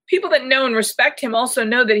 People that know and respect him also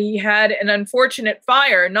know that he had an unfortunate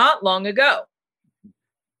fire not long ago.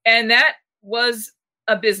 And that was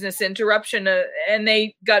a business interruption, and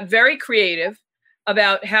they got very creative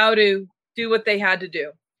about how to do what they had to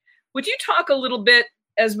do. Would you talk a little bit,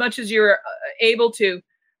 as much as you're able to,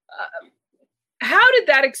 how did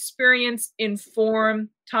that experience inform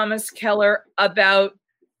Thomas Keller about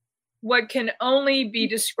what can only be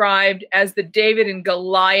described as the David and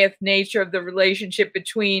Goliath nature of the relationship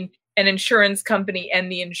between an insurance company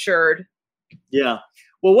and the insured? Yeah.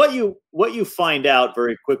 Well, what you find out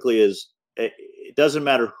very quickly is it doesn't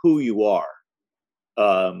matter who you are.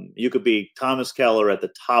 You could be Thomas Keller at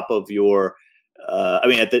the top of your, at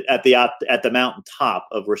the mountaintop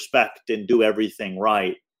of respect and do everything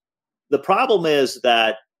right. The problem is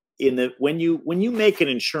that when you make an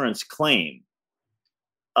insurance claim,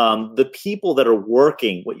 the people that are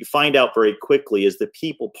working, what you find out very quickly is the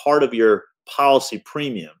people part of your policy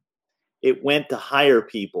premium, it went to hire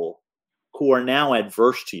people who are now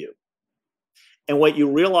adverse to you. And what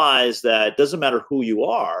you realize that it doesn't matter who you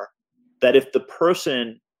are, that if that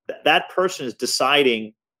person is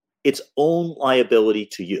deciding its own liability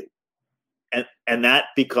to you, and that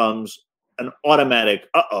becomes an automatic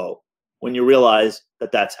when you realize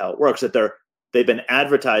that that's how it works, that they've been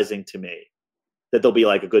advertising to me that they'll be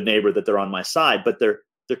like a good neighbor, that they're on my side, but they're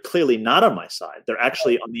clearly not on my side. They're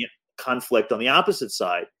actually on the conflict on the opposite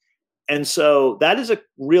side. And so that is a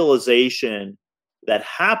realization that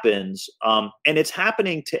happens, and it's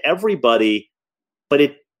happening to everybody, but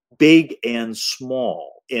it's big and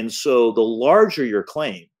small. And so the larger your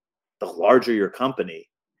claim, the larger your company,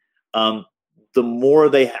 the more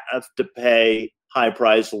they have to pay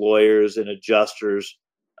high-priced lawyers and adjusters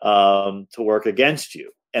to work against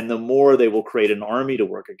you, and the more they will create an army to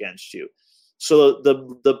work against you. So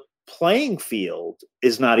the playing field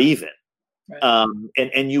is not even. Right.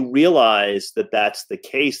 And you realize that that's the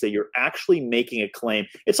case, that you're actually making a claim.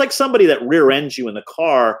 It's like somebody that rear ends you in the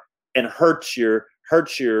car and hurts your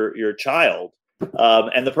child,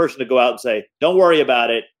 and the person to go out and say, "Don't worry about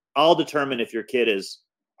it. I'll determine if your kid is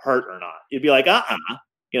hurt or not." You'd be like,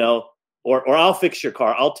 or I'll fix your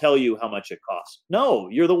car. I'll tell you how much it costs. No,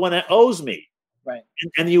 you're the one that owes me. Right.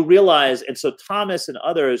 And you realize, and so Thomas and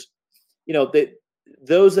others,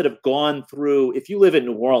 those that have gone through, if you live in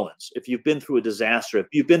New Orleans, if you've been through a disaster, if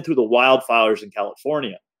you've been through the wildfires in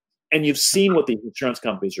California, and you've seen what these insurance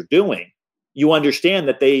companies are doing, you understand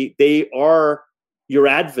that they are your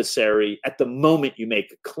adversary at the moment you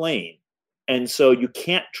make a claim. And so you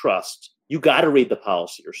can't trust. You got to read the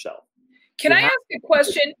policy yourself. Can I ask a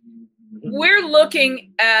question? We're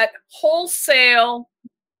looking at wholesale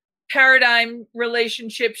paradigm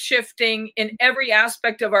relationship shifting in every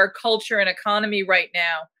aspect of our culture and economy right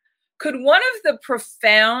now. Could one of the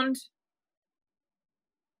profound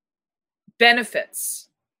benefits,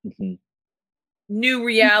 new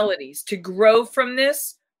realities to grow from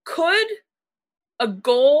this, could a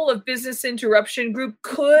goal of Business Interruption Group,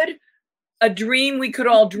 could a dream we could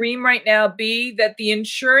all dream right now be that the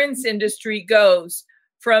insurance industry goes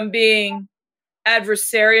from being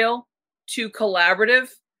adversarial to collaborative?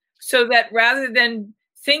 So that rather than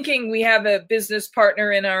thinking we have a business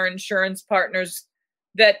partner in our insurance partners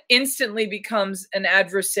that instantly becomes an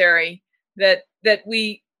adversary, that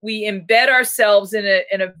we embed ourselves in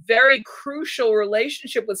a very crucial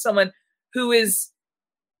relationship with someone who is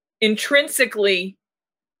intrinsically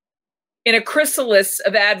in a chrysalis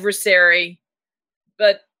of adversary,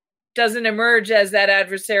 but doesn't emerge as that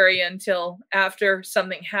adversary until after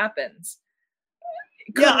something happens.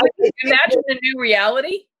 Could we imagine a new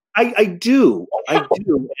reality? I do.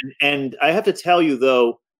 And I have to tell you,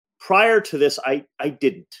 though, prior to this, I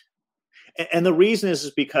didn't. And the reason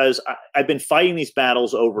is because I've been fighting these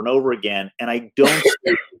battles over and over again. And I don't,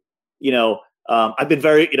 I've been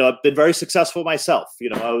very successful myself.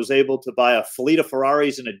 I was able to buy a fleet of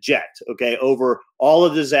Ferraris and a jet, over all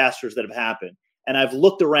of the disasters that have happened. And I've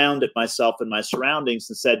looked around at myself and my surroundings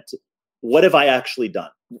and said, what have I actually done?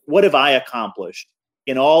 What have I accomplished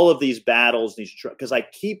in all of these battles? Because I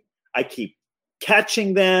keep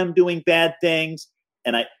catching them doing bad things.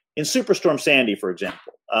 And in Superstorm Sandy, for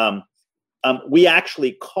example, we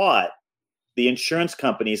actually caught the insurance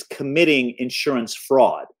companies committing insurance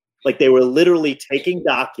fraud. Like they were literally taking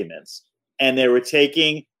documents and they were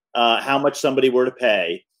taking how much somebody were to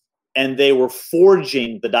pay, and they were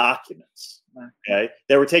forging the documents. Okay,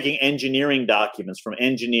 they were taking engineering documents from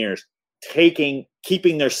engineers, keeping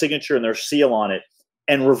their signature and their seal on it,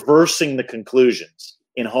 and reversing the conclusions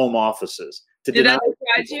in home offices. Did that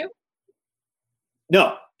surprise you?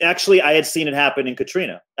 No, actually, I had seen it happen in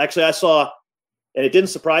Katrina. Actually, I saw, and it didn't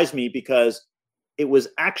surprise me because it was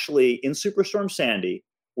actually in Superstorm Sandy,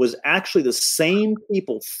 was actually the same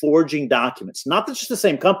people forging documents, not just the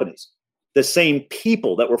same companies, the same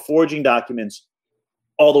people that were forging documents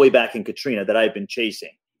all the way back in Katrina that I had been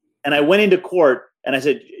chasing. And I went into court and I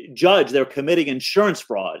said, Judge, they're committing insurance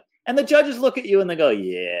fraud. And the judges look at you and they go,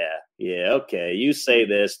 yeah, okay, you say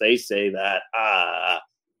this, they say that.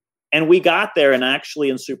 And we got there, and actually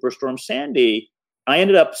in Superstorm Sandy, I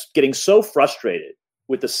ended up getting so frustrated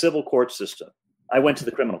with the civil court system. I went to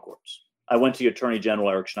the criminal courts. I went to the Attorney General,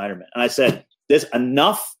 Eric Schneiderman, and I said, "This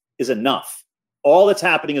enough is enough. All that's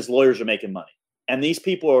happening is lawyers are making money." And these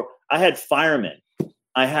people I had firemen.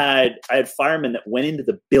 I had firemen that went into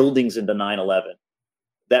the buildings into 9/11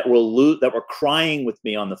 that were crying with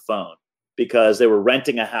me on the phone because they were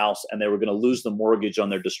renting a house and they were going to lose the mortgage on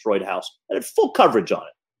their destroyed house. It had full coverage on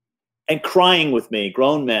it. And crying with me,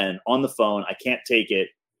 grown men on the phone, "I can't take it.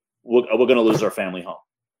 We're going to lose our family home."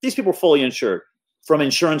 These people were fully insured from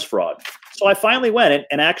insurance fraud. So I finally went in,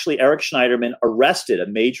 and actually Eric Schneiderman arrested a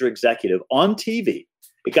major executive on TV.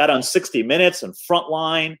 It got on 60 Minutes and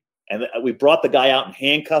Frontline, and we brought the guy out in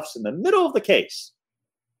handcuffs in the middle of the case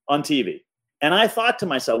on TV. And I thought to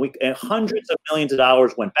myself, hundreds of millions of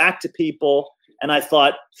dollars went back to people, and I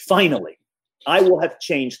thought, finally, I will have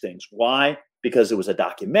changed things. Why? Because it was a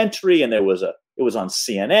documentary, and it was on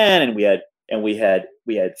CNN, and we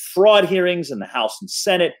had fraud hearings in the House and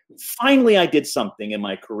Senate. Finally, I did something in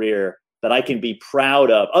my career that I can be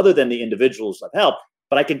proud of, other than the individuals I've helped,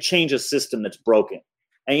 but I can change a system that's broken.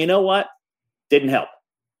 And you know what? Didn't help.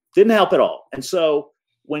 Didn't help at all. And so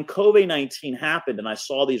when COVID-19 happened and I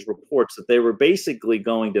saw these reports that they were basically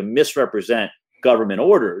going to misrepresent government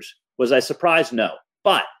orders, was I surprised? No.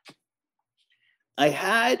 But I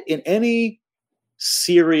had, in any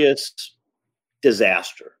serious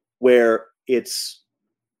disaster where it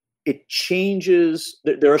changes,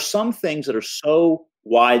 there are some things that are so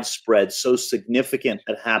widespread, so significant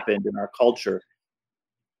that happened in our culture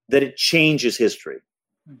that it changes history.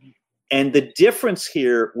 Mm-hmm. And the difference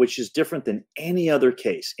here, which is different than any other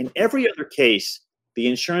case, in every other case, the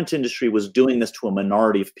insurance industry was doing this to a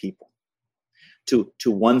minority of people, to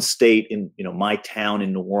one state in my town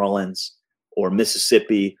in New Orleans or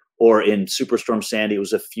Mississippi, or in Superstorm Sandy, it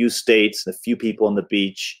was a few states, a few people on the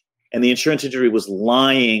beach. And the insurance industry was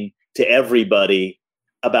lying to everybody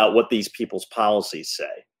about what these people's policies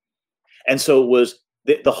say. And so it was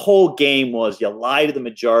the whole game was you lie to the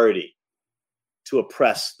majority to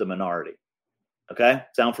oppress the minority. Okay,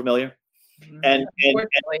 sound familiar?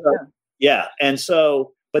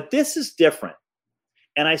 But this is different,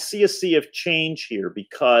 and I see a sea of change here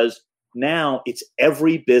because now it's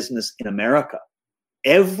every business in America.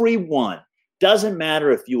 Everyone. Doesn't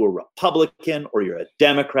matter if you're a Republican or you're a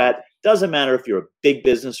Democrat. Doesn't matter if you're a big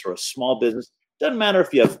business or a small business. Doesn't matter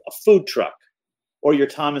if you have a food truck or you're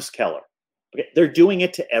Thomas Keller. Okay, they're doing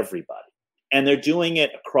it to everybody, and they're doing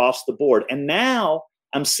it across the board. And now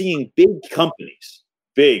I'm seeing big companies,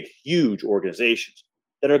 big, huge organizations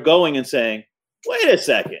that are going and saying, "Wait a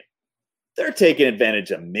second, they're taking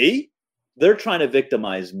advantage of me. They're trying to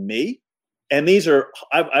victimize me." And these are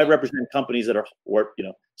I represent companies that are,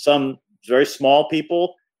 some very small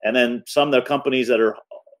people, and then some that are companies that are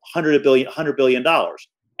 $100 billion.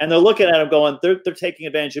 And they're looking at them going, they're taking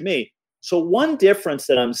advantage of me. So one difference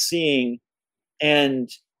that I'm seeing, and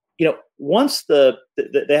once they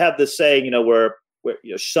have this saying, where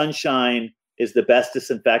sunshine is the best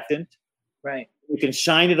disinfectant. Right. You can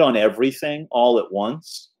shine it on everything all at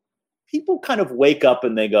once. People kind of wake up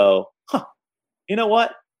and they go, you know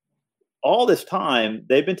what? All this time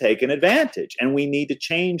they've been taking advantage, and we need to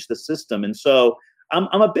change the system. And so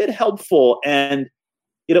I'm a bit helpful, and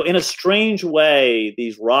in a strange way,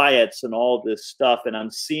 these riots and all this stuff, and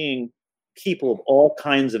I'm seeing people of all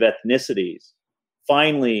kinds of ethnicities,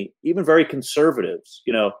 finally, even very conservatives,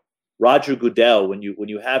 Roger Goodell, when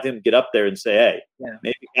you have him get up there and say, "Hey,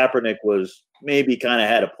 maybe Kaepernick was maybe kind of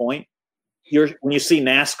had a point." When you see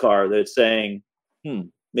NASCAR that's saying,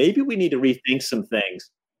 maybe we need to rethink some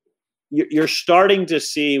things. You're starting to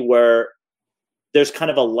see where there's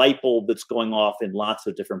kind of a light bulb that's going off in lots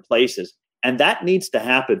of different places. And that needs to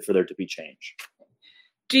happen for there to be change.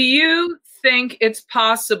 Do you think it's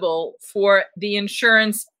possible for the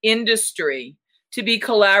insurance industry to be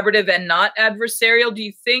collaborative and not adversarial? Do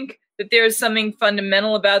you think that there's something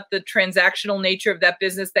fundamental about the transactional nature of that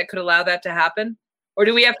business that could allow that to happen? Or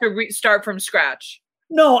do we have to start from scratch?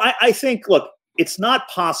 No, I think, look, it's not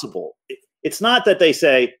possible. It's not that they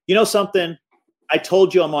say, you know something, I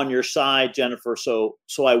told you I'm on your side, Jennifer, so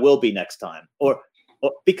I will be next time. Or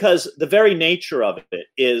because the very nature of it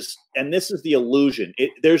is, and this is the illusion,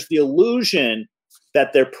 there's the illusion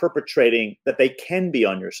that they're perpetrating that they can be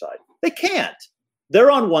on your side. They can't. They're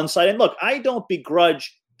on one side. And look, I don't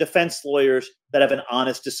begrudge defense lawyers that have an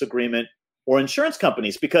honest disagreement or insurance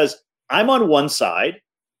companies, because I'm on one side.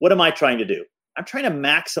 What am I trying to do? I'm trying to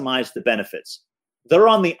maximize the benefits. They're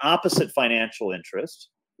on the opposite financial interest.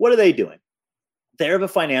 What are they doing? They have a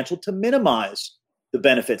financial to minimize the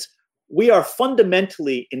benefits. We are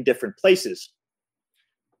fundamentally in different places,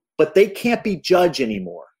 but they can't be judged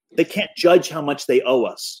anymore. They can't judge how much they owe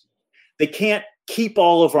us. They can't keep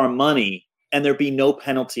all of our money and there be no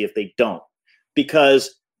penalty if they don't,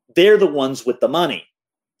 because they're the ones with the money.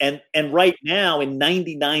 And right now, in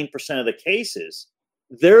 99% of the cases,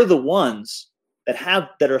 they're the ones that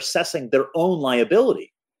are assessing their own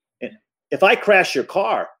liability. And if I crash your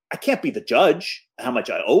car, I can't be the judge how much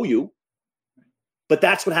I owe you. But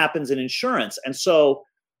that's what happens in insurance. And so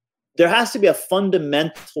there has to be a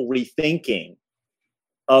fundamental rethinking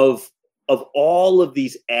of all of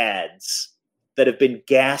these ads that have been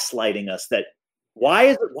gaslighting us. That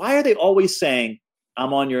why are they always saying,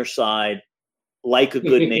 I'm on your side, like a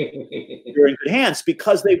good neighbor, you're in good hands?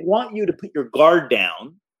 Because they want you to put your guard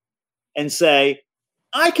down and say,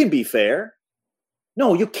 I can be fair.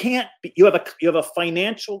 No, you can't be. You have a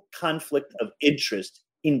financial conflict of interest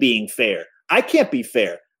in being fair. I can't be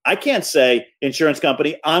fair. I can't say, insurance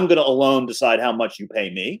company, I'm going to alone decide how much you pay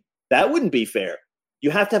me. That wouldn't be fair. You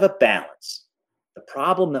have to have a balance. The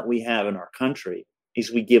problem that we have in our country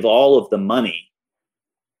is we give all of the money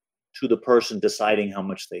to the person deciding how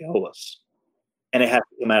much they owe us, and it has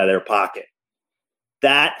to come out of their pocket.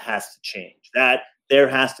 That has to change. That there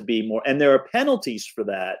has to be more, and there are penalties for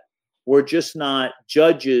that. We're just not,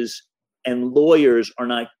 judges and lawyers are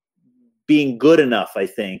not being good enough, I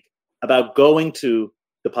think, about going to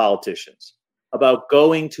the politicians, about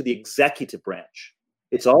going to the executive branch.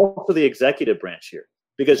 It's also the executive branch here.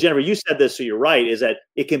 Because, Jennifer, you said this, so you're right, is that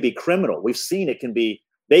it can be criminal. We've seen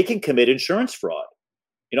they can commit insurance fraud.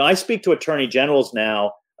 You know, I speak to attorney generals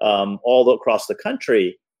now all across the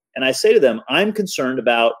country, and I say to them, I'm concerned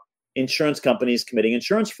about insurance companies committing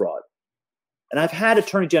insurance fraud. And I've had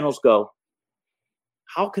attorney generals go,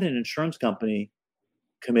 how can an insurance company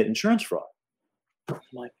commit insurance fraud? I'm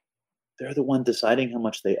like, they're the one deciding how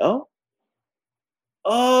much they owe?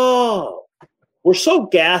 Oh, we're so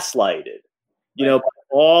gaslighted. You know,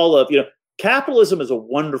 capitalism is a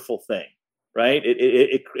wonderful thing, right?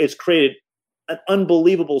 It's created an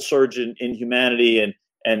unbelievable surge in humanity and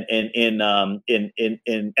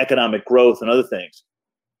in economic growth and other things.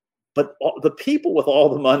 But the people with all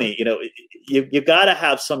the money, you know, you got to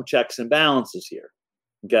have some checks and balances here,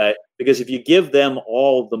 okay? Because if you give them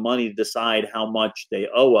all the money to decide how much they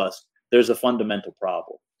owe us, there's a fundamental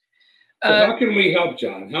problem. So how can we help,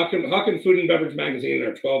 John? How can Food and Beverage Magazine and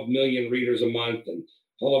our 12 million readers a month and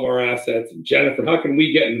all of our assets, and Jennifer, how can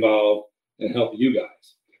we get involved and help you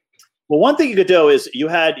guys? Well, one thing you could do is you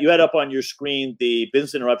had up on your screen the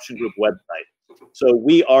Business Interruption Group website. So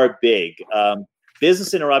we are big.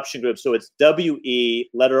 Business Interruption Group. So it's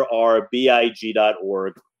WERBIG.org.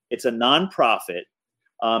 It's a nonprofit.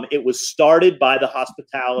 It was started by the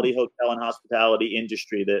hospitality, hotel and hospitality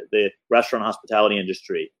industry, the restaurant hospitality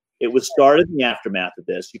industry. It was started in the aftermath of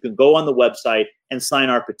this. You can go on the website and sign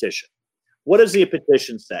our petition. What does the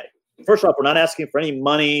petition say? First off, we're not asking for any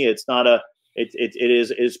money. It's not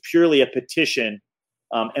it is purely a petition.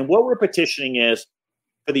 And what we're petitioning is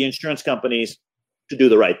for the insurance companies to do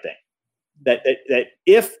the right thing. That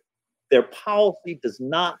if their policy does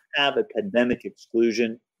not have a pandemic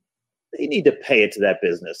exclusion, they need to pay it to that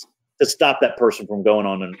business to stop that person from going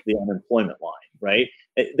on the unemployment line, right?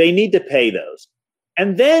 They need to pay those.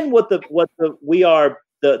 And then what the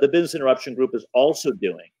Business Interruption Group is also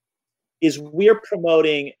doing is we're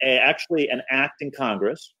promoting actually an act in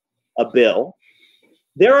Congress, a bill.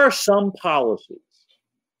 There are some policies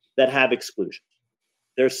that have exclusions.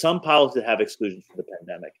 There are some policies that have exclusions for the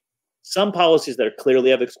pandemic. Some policies that clearly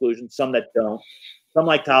have exclusions, some that don't. Some,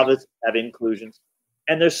 like Tavis, have inclusions.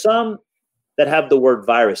 And there's some that have the word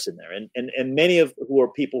virus in there. And many of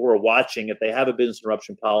people who are watching, if they have a business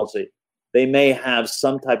interruption policy, they may have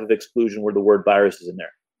some type of exclusion where the word virus is in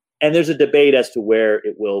there. And there's a debate as to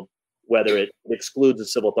whether it excludes the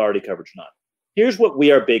civil authority coverage or not. Here's what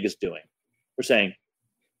We Are Big is doing. We're saying,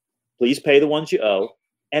 please pay the ones you owe.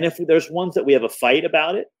 And if there's ones that we have a fight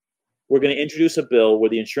about it, we're going to introduce a bill where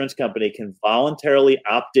the insurance company can voluntarily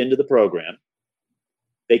opt into the program.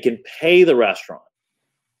 They can pay the restaurant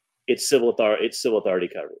its civil authority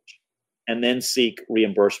coverage, and then seek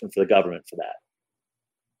reimbursement for the government for that.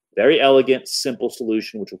 Very elegant, simple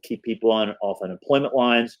solution, which will keep people off unemployment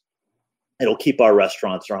lines. It'll keep our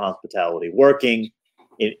restaurants and our hospitality working,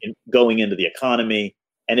 going into the economy.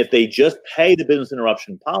 And if they just pay the business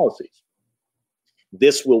interruption policies,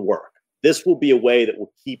 this will work. This will be a way that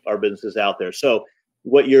will keep our businesses out there. So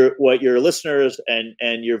what your listeners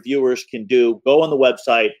and your viewers can do, go on the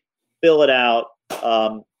website, fill it out,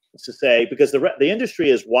 to say, because the industry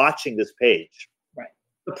is watching this page. Right.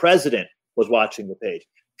 The president was watching the page.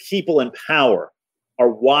 People in power are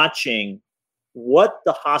watching what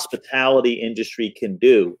the hospitality industry can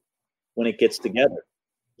do when it gets together.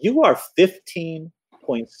 You are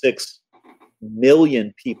 15.6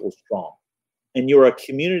 million people strong, and you're a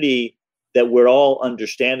community that we're all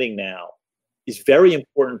understanding now is very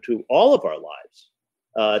important to all of our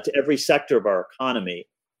lives, to every sector of our economy.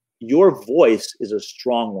 Your voice is a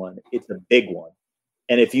strong one. It's a big one.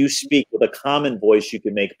 And if you speak with a common voice, you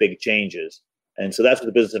can make big changes. And so that's what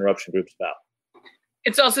the Business Interruption Group is about.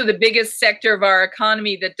 It's also the biggest sector of our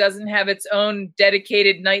economy that doesn't have its own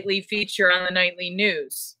dedicated nightly feature on the nightly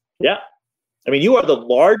news. Yeah. I mean, you are the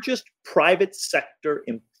largest private sector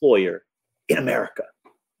employer in America.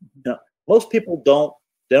 Now, most people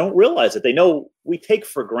don't realize it. They know we take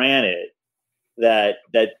for granted that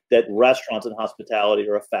restaurants and hospitality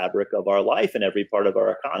are a fabric of our life and every part of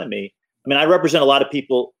our economy. I mean, I represent a lot of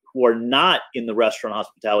people who are not in the restaurant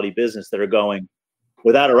hospitality business that are going,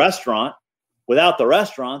 without a restaurant, without the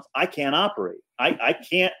restaurants, I can't operate. I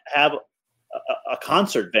can't have a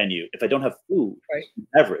concert venue if I don't have food, right, and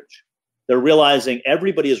beverage.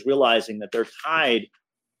 Everybody is realizing that they're tied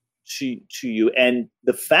to you. And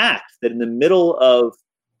the fact that in the middle of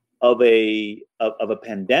a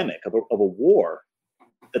pandemic, of a war,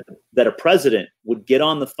 that a president would get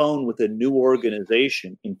on the phone with a new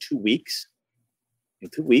organization in 2 weeks,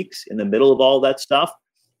 in the middle of all that stuff,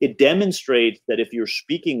 it demonstrates that if you're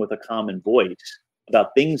speaking with a common voice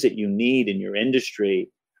about things that you need in your industry,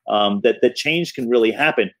 that change can really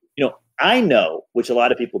happen. You know, I know, which a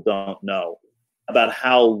lot of people don't know, about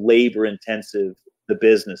how labor intensive the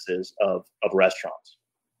business is of restaurants.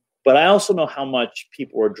 But I also know how much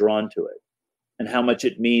people are drawn to it and how much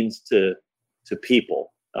it means to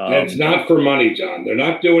people. It's not for money, John. They're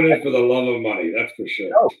not doing it for the love of money. That's for sure.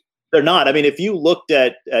 No, they're not. I mean, if you looked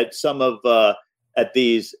at some of at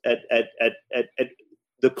the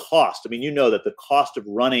cost, I mean, you know that the cost of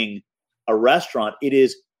running a restaurant,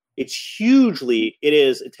 it's hugely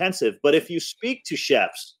intensive. But if you speak to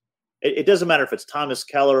chefs, it doesn't matter if it's Thomas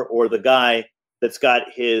Keller or the guy that's got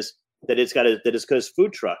his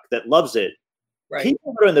food truck that loves it. Right.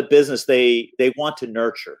 People that are in the business, they want to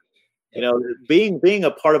nurture. You know, being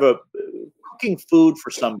a part of cooking food for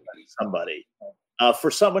somebody,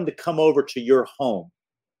 for someone to come over to your home,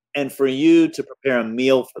 and for you to prepare a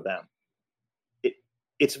meal for them.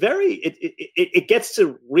 It gets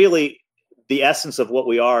to really the essence of what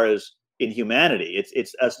we are as in humanity.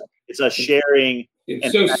 It's us sharing.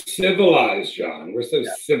 It's so civilized, John. We're so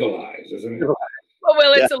civilized, isn't it?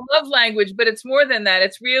 Well, it's a love language, but it's more than that.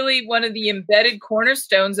 It's really one of the embedded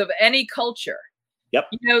cornerstones of any culture. Yep.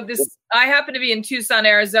 You know, I happen to be in Tucson,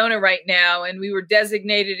 Arizona right now, and we were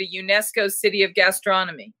designated a UNESCO City of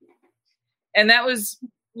Gastronomy. And that was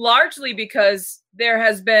largely because there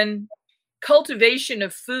has been cultivation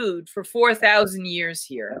of food for 4,000 years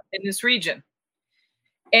here in this region.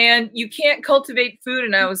 And you can't cultivate food,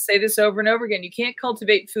 and I will say this over and over again, you can't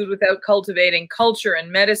cultivate food without cultivating culture and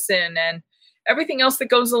medicine and everything else that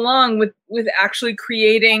goes along with actually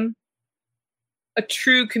creating a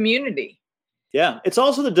true community. Yeah, it's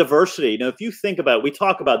also the diversity. You know, if you think about it, we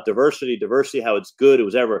talk about diversity, how it's good, it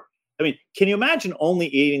was ever. I mean, can you imagine only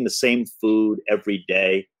eating the same food every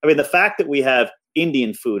day? I mean, the fact that we have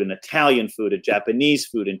Indian food and Italian food and Japanese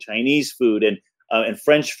food and Chinese food and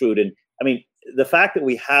French food. And I mean, the fact that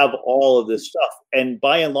we have all of this stuff, and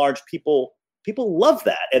by and large, people love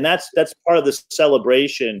that. And that's part of the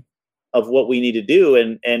celebration of what we need to do.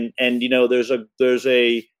 And you know, there's a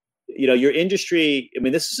you know, your industry, I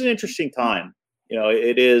mean, this is an interesting time. You know,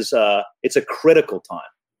 it's a critical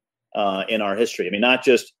time in our history. I mean,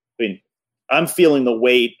 I'm feeling the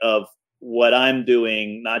weight of what I'm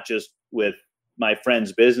doing, not just with my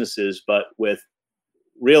friends' businesses, but with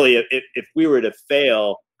really, if we were to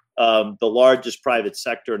fail, the largest private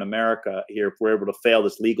sector in America here, if we're able to fail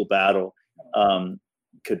this legal battle,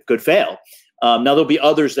 could fail. Now there'll be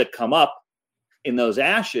others that come up in those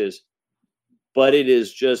ashes, but it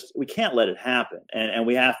is just, we can't let it happen, and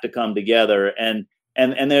we have to come together, and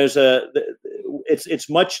there's it's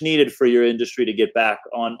much needed for your industry to get back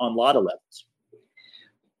on a lot of levels.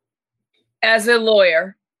 As a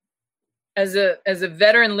lawyer, as a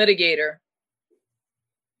veteran litigator,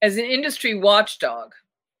 as an industry watchdog,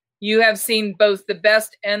 you have seen both the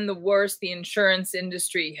best and the worst the insurance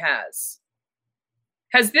industry has.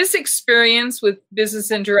 Has this experience with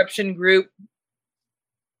Business Interruption Group,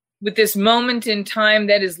 with this moment in time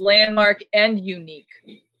that is landmark and unique,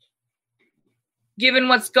 given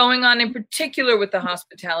what's going on in particular with the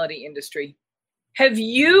hospitality industry, have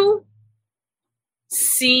you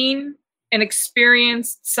seen and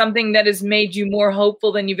experienced something that has made you more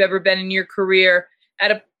hopeful than you've ever been in your career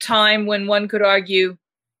at a time when one could argue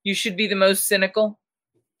you should be the most cynical?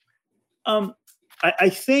 I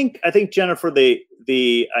think Jennifer,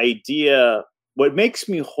 the idea, what makes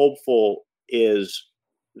me hopeful is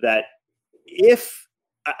that if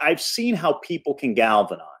I've seen how people can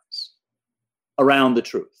galvanize around the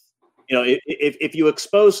truth. You know, if you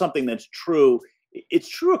expose something that's true, it's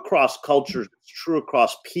true across cultures, it's true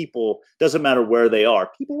across people, doesn't matter where they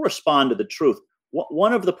are. People respond to the truth.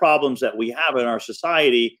 One of the problems that we have in our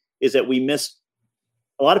society is that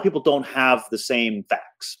a lot of people don't have the same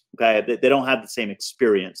facts. Okay, they don't have the same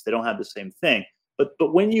experience. They don't have the same thing. But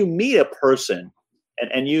when you meet a person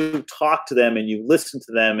and you talk to them and you listen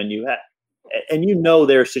to them and you know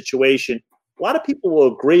their situation, a lot of people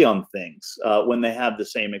will agree on things when they have the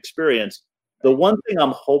same experience. The one thing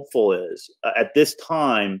I'm hopeful is at this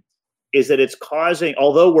time is that it's causing,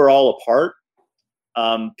 although we're all apart,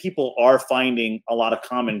 people are finding a lot of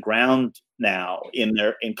common ground now in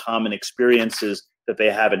common experiences that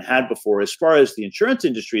they haven't had before. As far as the insurance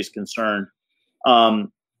industry is concerned,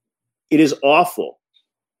 it is awful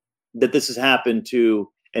that this has happened to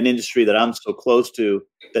an industry that I'm so close to,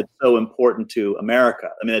 that's so important to America.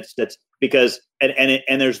 I mean, that's because,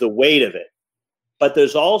 and there's the weight of it, but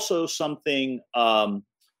there's also something, I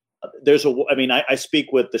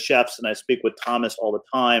speak with the chefs and I speak with Thomas all the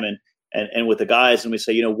time and with the guys, and we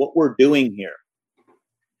say, what we're doing here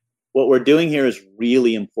is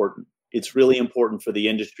really important. It's really important for the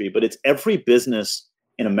industry, but it's every business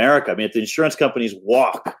in America. I mean, if the insurance companies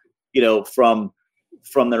walk,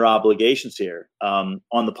 from their obligations here on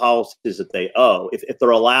the policies that they owe, if they're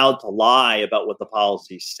allowed to lie about what the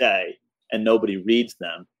policies say and nobody reads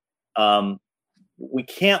them, we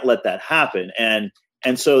can't let that happen. And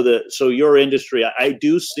so your industry, I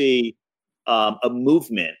do see a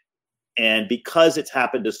movement, and because it's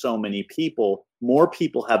happened to so many people, more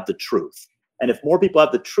people have the truth. And if more people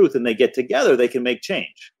have the truth and they get together, they can make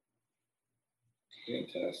change.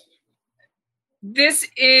 Fantastic. This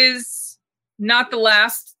is not the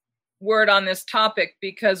last word on this topic,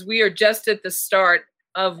 because we are just at the start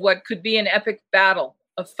of what could be an epic battle,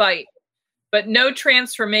 a fight. But no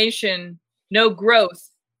transformation, no growth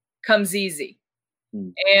comes easy.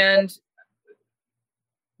 And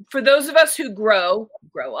for those of us who grow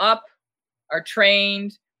up, are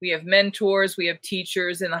trained, we have mentors, we have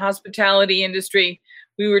teachers. In the hospitality industry,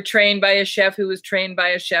 we were trained by a chef who was trained by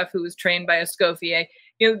a chef who was trained by a Scoffier.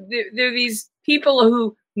 There are these people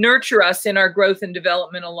who nurture us in our growth and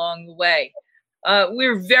development along the way.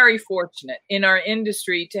 We're very fortunate in our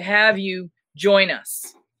industry to have you join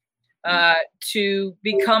us, to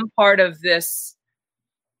become part of this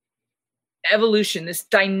evolution, this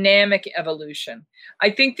dynamic evolution. I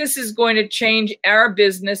think this is going to change our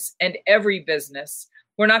business and every business.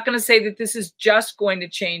 We're not going to say that this is just going to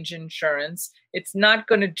change insurance. It's not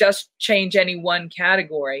going to just change any one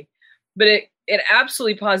category, but it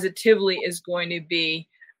absolutely positively is going to be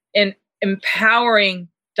an empowering,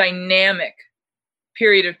 dynamic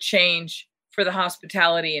period of change for the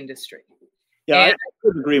hospitality industry. Yeah, I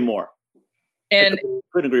couldn't agree more. And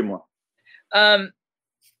couldn't agree more.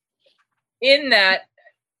 In that,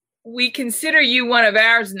 we consider you one of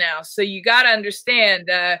ours now. So you got to understand,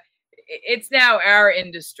 it's now our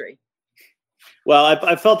industry. Well,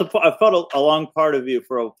 I felt a long part of you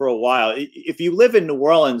for a while. If you live in New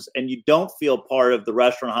Orleans and you don't feel part of the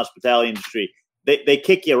restaurant hospitality industry, they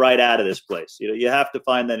kick you right out of this place. You have to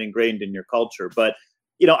find that ingrained in your culture. But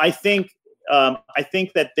I think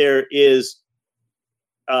that there is.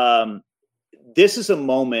 This is a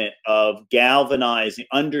moment of galvanizing,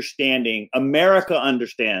 understanding. America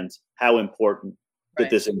understands how important that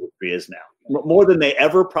this industry is now, more than they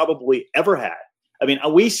probably ever had. I mean,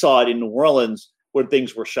 we saw it in New Orleans when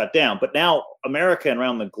things were shut down, but now America and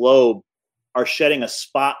around the globe are shedding a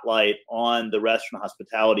spotlight on the restaurant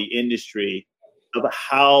hospitality industry of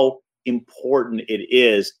how important it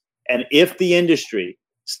is. And if the industry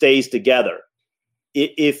stays together,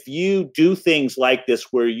 if you do things like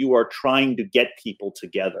this where you are trying to get people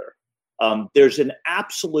together, there's an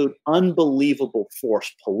absolute unbelievable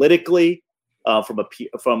force politically, from a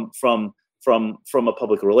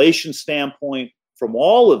public relations standpoint, from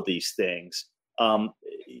all of these things.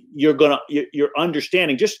 You're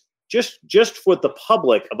understanding just for the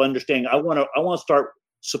public of understanding. I want to start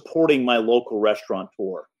supporting my local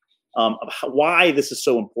restaurateur. Why this is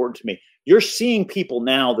so important to me. You're seeing people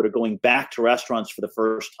now that are going back to restaurants for the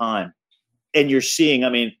first time, and you're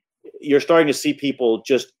starting to see people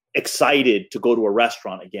just excited to go to a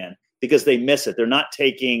restaurant again because they miss it. They're not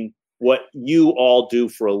taking what you all do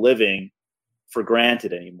for a living for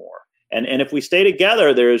granted anymore. And if we stay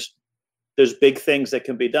together, there's big things that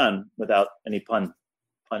can be done without any pun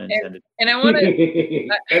intended. And I want to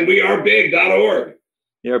and we are big.org.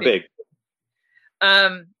 You're big.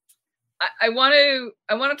 I want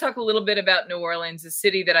to talk a little bit about New Orleans, a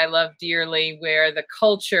city that I love dearly, where the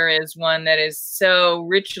culture is one that is so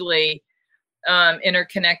richly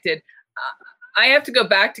interconnected. I have to go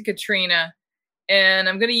back to Katrina, and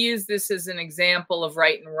I'm going to use this as an example of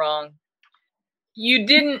right and wrong. You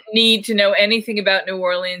didn't need to know anything about New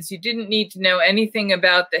Orleans. You didn't need to know anything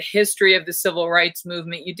about the history of the civil rights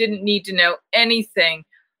movement. You didn't need to know anything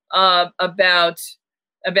about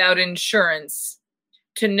insurance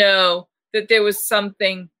to know that there was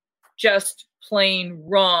something just plain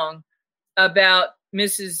wrong about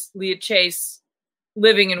Mrs. Leah Chase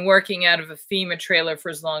living and working out of a FEMA trailer for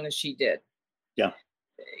as long as she did. Yeah.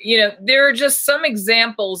 There are just some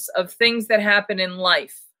examples of things that happen in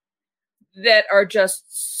life that are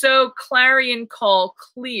just so clarion call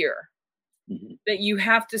clear that you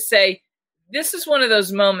have to say, this is one of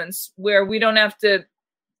those moments where we don't have to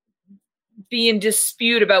be in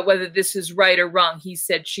dispute about whether this is right or wrong. He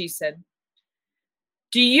said, she said.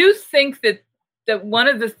 Do you think that one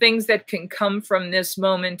of the things that can come from this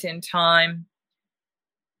moment in time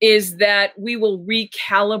is that we will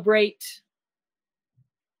recalibrate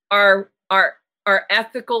our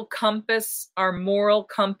ethical compass, our moral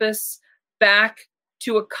compass back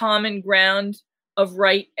to a common ground of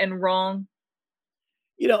right and wrong?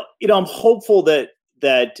 I'm hopeful that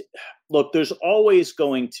look, there's always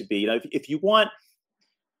going to be, if you want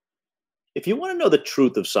to know the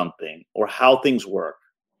truth of something or how things work,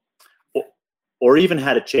 or even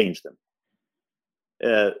how to change them,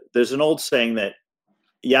 there's an old saying that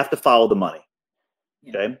you have to follow the money.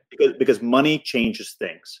 Okay, because money changes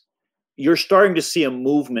things. You're starting to see a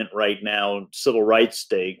movement right now in civil rights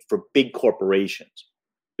day for big corporations.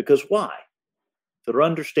 Because why? They're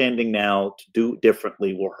understanding now to do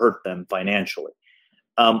differently will hurt them financially.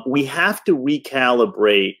 We have to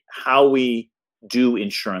recalibrate how we do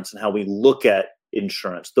insurance and how we look at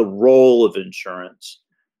insurance, the role of insurance,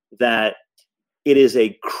 that it is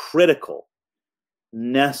a critical,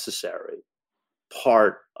 necessary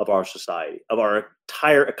part of our society, of our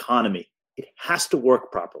entire economy. It has to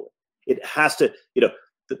work properly. It has to,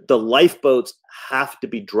 the lifeboats have to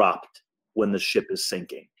be dropped when the ship is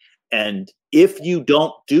sinking. And if you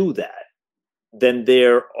don't do that, then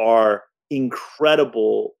there's an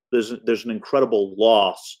incredible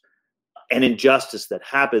loss and injustice that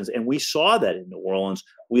happens. And we saw that in New Orleans.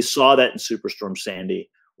 We saw that in Superstorm Sandy.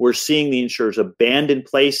 We're seeing the insurers abandon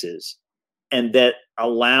places and that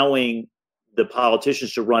allowing the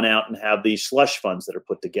politicians to run out and have these slush funds that are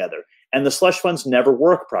put together. And the slush funds never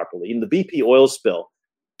work properly. In the BP oil spill,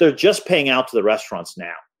 they're just paying out to the restaurants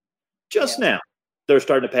now. Now, they're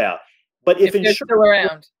starting to pay out. But if they're still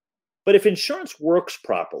around. But if insurance works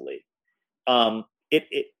properly,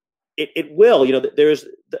 it will. There's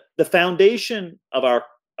the foundation of our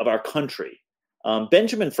country.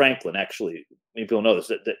 Benjamin Franklin, actually, many people know this,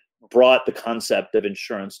 that brought the concept of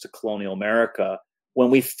insurance to colonial America when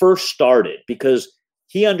we first started, because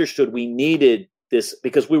he understood we needed this,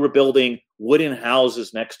 because we were building wooden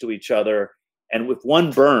houses next to each other. And if one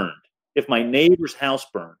burned, if my neighbor's house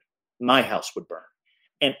burned, my house would burn.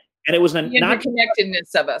 And it was the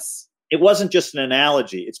interconnectedness of us. It wasn't just an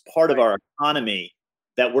analogy. It's part of our economy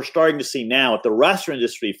that we're starting to see now. If the restaurant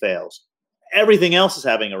industry fails, everything else is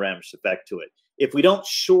having a ramification effect to it. If we don't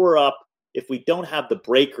shore up, if we don't have the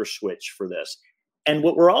breaker switch for this. And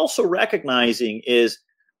what we're also recognizing is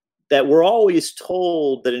that we're always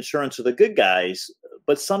told that insurance are the good guys,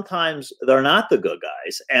 but sometimes they're not the good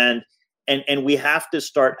guys. And we have to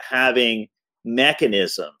start having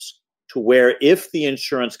mechanisms to where if the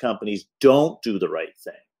insurance companies don't do the right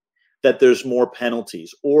thing, that there's more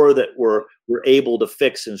penalties, or that we're able to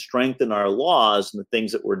fix and strengthen our laws and the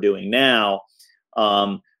things that we're doing now.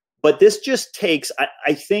 But this just takes,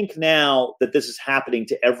 I think now that this is happening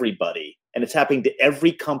to everybody, and it's happening to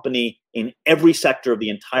every company in every sector of the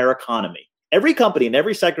entire economy. Every company in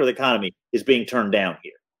every sector of the economy is being turned down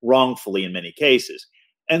here, wrongfully in many cases.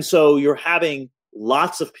 And so you're having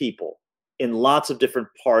lots of people in lots of different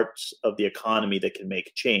parts of the economy that can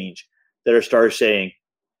make change that are starting saying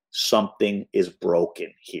something is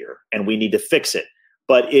broken here and we need to fix it.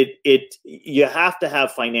 But you have to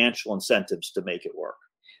have financial incentives to make it work.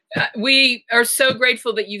 We are so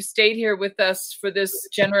grateful that you've stayed here with us for this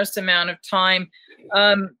generous amount of time.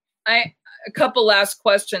 A couple last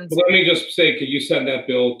questions. Well, let me just say, could you send that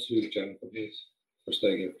bill to Jennifer, please, for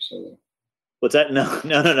staying here for so long? What's that?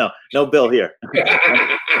 No bill here. Jen,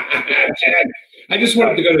 I just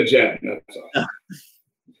wanted to go to Jen. That's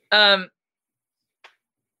all.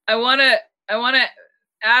 I want to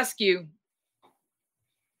ask you,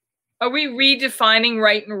 are we redefining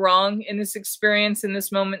right and wrong in this experience, in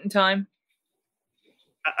this moment in time?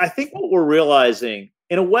 I think what we're realizing,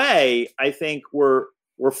 in a way, I think we're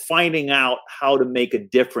finding out how to make a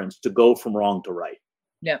difference to go from wrong to right.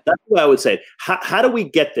 Yeah, that's what I would say. How do we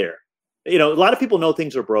get there? A lot of people know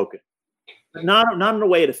things are broken, but not in a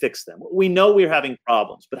way to fix them. We know we're having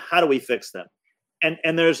problems, but how do we fix them?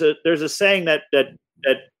 And there's a saying that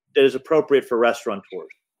is appropriate for restaurateurs,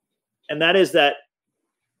 and that is that,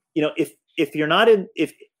 if you're not at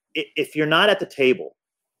the table,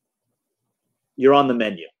 you're on the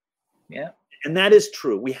menu. Yeah. And that is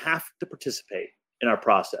true. We have to participate in our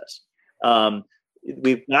process.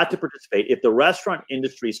 We've got to participate. If the restaurant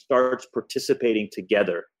industry starts participating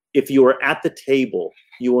together, if you are at the table,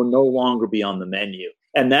 you will no longer be on the menu.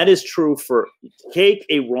 And that is true for take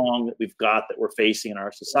a wrong that we've got that we're facing in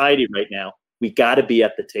our society right now. We got to be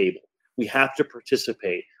at the table. We have to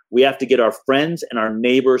participate. We have to get our friends and our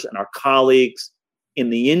neighbors and our colleagues in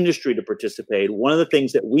the industry to participate. One of the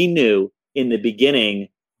things that we knew in the beginning,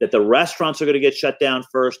 that the restaurants are going to get shut down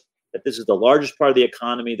first, that this is the largest part of the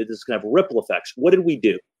economy, that this is going to have ripple effects. What did we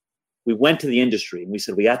do? We went to the industry and we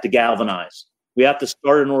said, we have to galvanize. We have to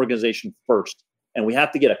start an organization first, and we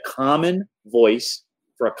have to get a common voice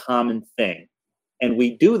for a common thing. And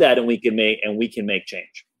we do that, and we can make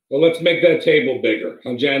change. Well, let's make that table bigger.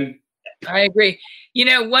 Huh, Jen? I agree.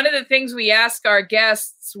 One of the things we ask our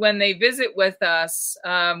guests when they visit with us,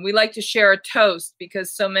 we like to share a toast,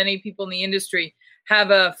 because so many people in the industry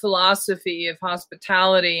have a philosophy of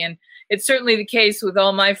hospitality. And it's certainly the case with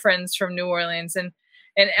all my friends from New Orleans. And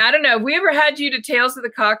I don't know, have we ever had you to Tales of the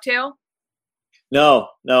Cocktail? No,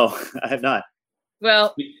 I have not.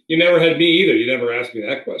 Well, you never had me either. You never asked me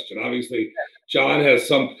that question. Obviously, John has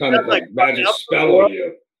some kind of magic spell on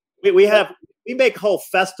you. We make whole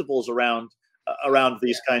festivals around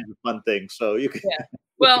these kinds of fun things. So you can. Yeah.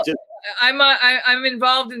 Well, I'm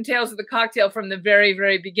involved in Tales of the Cocktail from the very,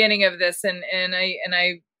 very beginning of this, and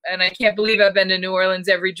I can't believe I've been to New Orleans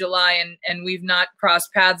every July, and we've not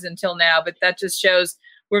crossed paths until now. But that just shows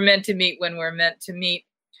we're meant to meet when we're meant to meet.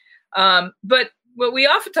 But what we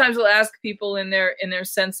oftentimes will ask people in their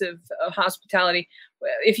sense of hospitality,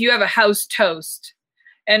 if you have a house toast,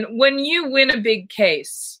 and when you win a big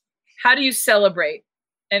case, how do you celebrate?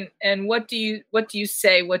 And what do you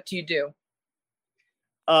say? What do you do?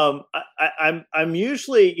 I'm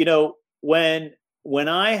usually, when we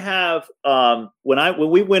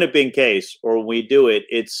win a big case or when we do it,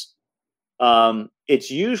 it's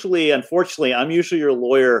usually, unfortunately, I'm usually your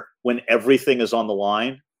lawyer when everything is on the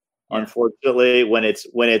line. Yeah. Unfortunately, when it's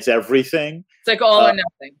everything, it's like all or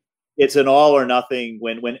nothing. It's an all or nothing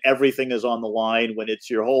when everything is on the line, when it's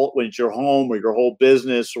your home or your whole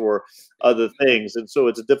business or other things. And so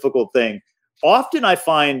it's a difficult thing. Often I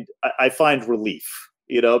find relief,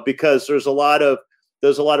 because there's a lot of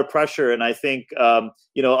pressure. And I think, a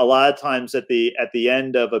lot of times at the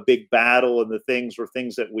end of a big battle and the things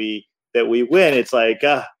that we win, it's like,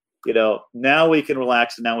 now we can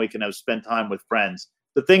relax and now we can spend time with friends.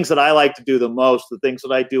 The things that I like to do the most, the things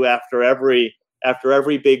that I do after every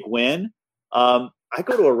big win, I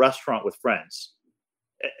go to a restaurant with friends.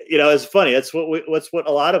 It's funny. That's what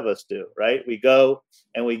a lot of us do, right? We go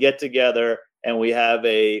and we get together and we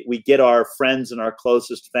get our friends and our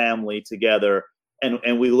closest family together,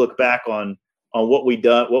 and we look back on what we've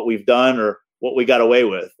done, or what we got away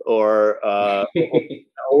with, or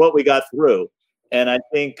what we got through. And I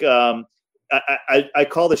think I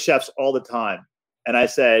call the chefs all the time. And I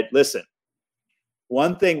said, listen,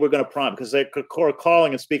 one thing we're going to promise, because they're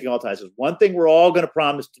calling and speaking all the time, says one thing we're all going to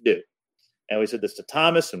promise to do. And we said this to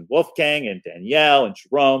Thomas and Wolfgang and Danielle and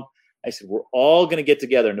Jerome. I said, we're all going to get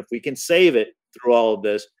together. And if we can save it through all of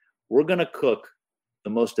this, we're going to cook the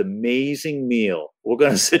most amazing meal. We're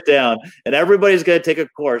going to sit down and everybody's going to take a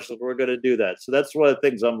course and we're going to do that. So that's one of the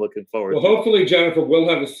things I'm looking forward to. Well, hopefully, Jennifer, we'll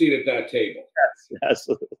have a seat at that table. Yes.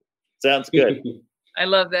 Sounds good. I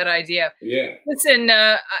love that idea. Yeah. Listen,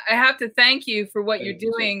 I have to thank you for what you're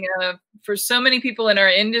doing for so many people in our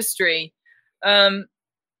industry.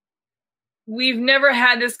 We've never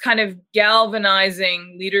had this kind of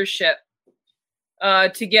galvanizing leadership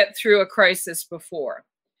to get through a crisis before.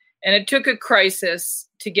 And it took a crisis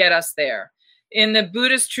to get us there. In the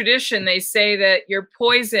Buddhist tradition, they say that your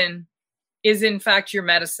poison is in fact your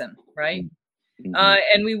medicine, right? Mm-hmm.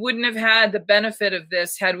 And we wouldn't have had the benefit of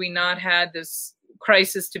this had we not had this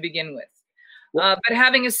crisis to begin with. But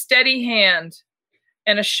having a steady hand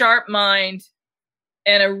and a sharp mind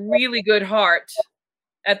and a really good heart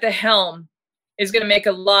at the helm is going to make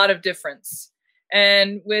a lot of difference.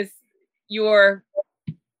 And with your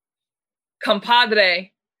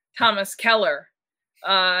compadre, Thomas Keller,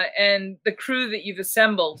 and the crew that you've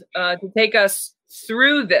assembled to take us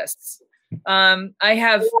through this, I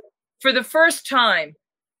have, for the first time,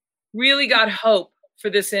 really got hope for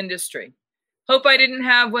this industry. Hope I didn't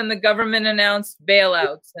have when the government announced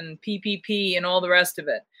bailouts and PPP and all the rest of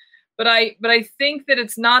it. But I think that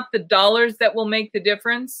it's not the dollars that will make the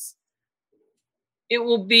difference. It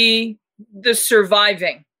will be the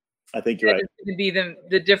surviving. I think you're right. It's going to be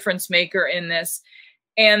the difference maker in this.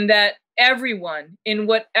 And that everyone, in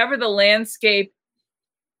whatever the landscape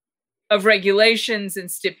of regulations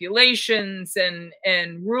and stipulations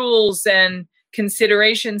and rules and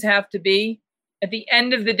considerations have to be, at the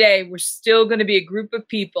end of the day, we're still going to be a group of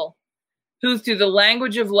people who, through the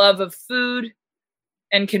language of love of food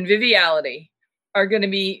and conviviality, are going to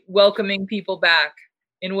be welcoming people back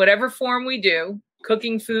in whatever form we do,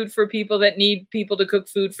 cooking food for people that need people to cook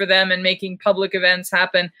food for them and making public events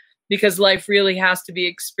happen, because life really has to be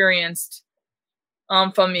experienced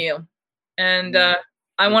en famille. And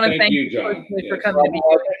I want to thank you, John, for coming to be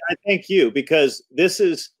here. I thank you, because this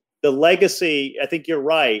is the legacy. I think you're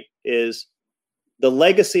right, is the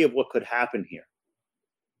legacy of what could happen here.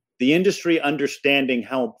 The industry understanding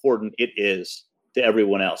how important it is to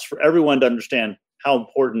everyone else, for everyone to understand how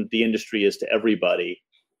important the industry is to everybody,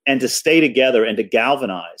 and to stay together and to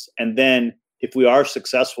galvanize. And then if we are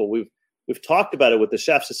successful, we've talked about it with the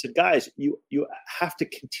chefs. I said, guys, you have to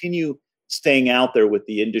continue staying out there with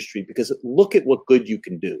the industry, because look at what good you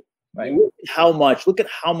can do. Right? Look at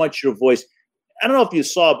how much your voice. I don't know if you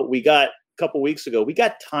saw, but we got a couple weeks ago, we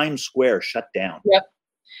got Times Square shut down. Yep.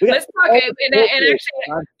 Let's talk. And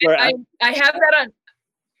actually, I have that on.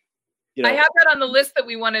 I have that on the list that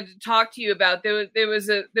we wanted to talk to you about. There was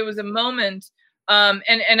a moment, and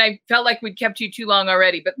I felt like we'd kept you too long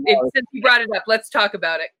already. But since you brought it up, let's talk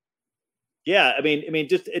about it. Yeah, I mean,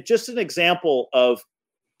 just an example of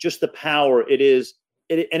just the power it is.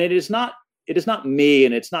 It is not me,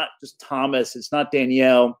 and it's not just Thomas, it's not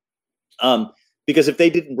Danielle, because if they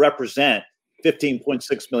didn't represent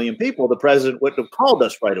 15.6 million people, the president wouldn't have called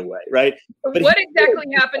us right away, right? But what exactly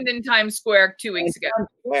happened in Times Square 2 weeks ago? Times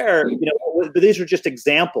Square, but these are just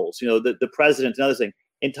examples. The president and other thing.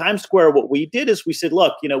 In Times Square, what we did is we said,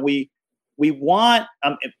 look, we want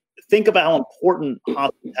think about how important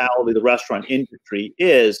hospitality, the restaurant industry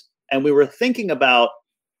is, and we were thinking about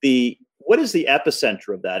what is the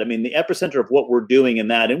epicenter of that? I mean, the epicenter of what we're doing in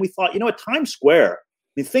that, and we thought, at Times Square.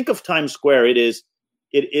 I mean, think of Times Square. It is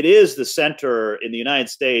the center in the United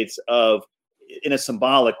States of, in a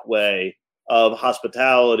symbolic way, of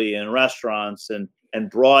hospitality and restaurants and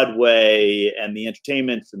Broadway and the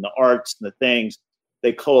entertainments and the arts and the things.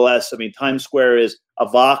 They coalesce. I mean, Times Square is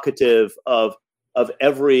evocative of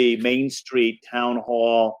every Main Street town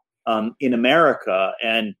hall in America.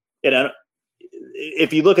 And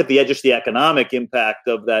if you look at just the economic impact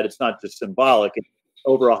of that, it's not just symbolic. It's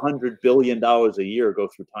over $100 billion a year go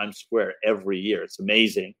through Times Square every year. It's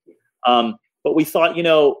amazing. But we thought,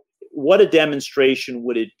 what a demonstration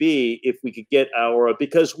would it be if we could get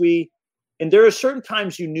because there are certain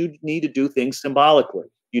times you need to do things symbolically.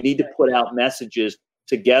 You need to put out messages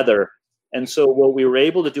together. And so what we were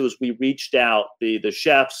able to do is we reached out, the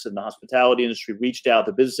chefs and the hospitality industry reached out,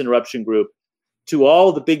 the Business Interruption Group, to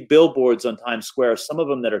all the big billboards on Times Square, some of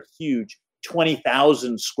them that are huge,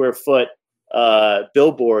 20,000 square foot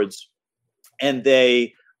billboards. And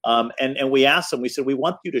they and we asked them, we said, we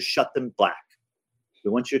want you to shut them black.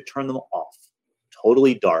 We want you to turn them off,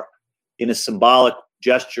 totally dark, in a symbolic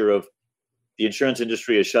gesture of the insurance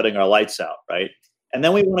industry is shutting our lights out, right? And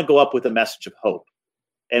then we want to go up with a message of hope.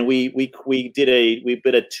 And we did a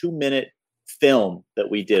 2-minute film that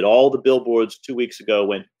we did. All the billboards 2 weeks ago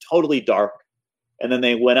went totally dark. And then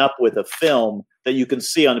they went up with a film that you can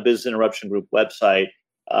see on the Business Interruption Group website.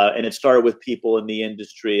 And it started with people in the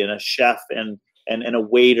industry and a chef and a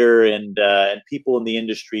waiter and people in the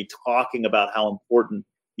industry talking about how important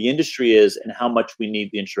the industry is and how much we need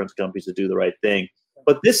the insurance companies to do the right thing.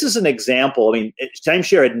 But this is an example. I mean,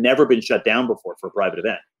 timeshare had never been shut down before for a private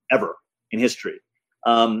event, ever in history.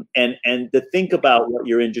 And to think about what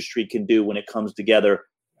your industry can do when it comes together,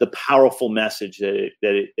 the powerful message that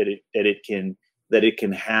it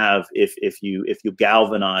can have if you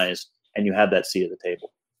galvanize and you have that seat at the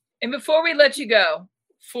table. And before we let you go,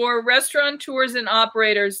 for restaurateurs and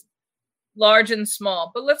operators, large and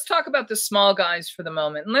small, but let's talk about the small guys for the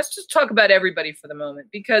moment. And let's just talk about everybody for the moment,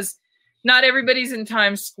 because not everybody's in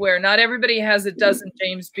Times Square. Not everybody has a dozen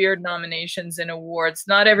James Beard nominations and awards.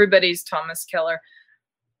 Not everybody's Thomas Keller.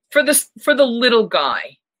 For the little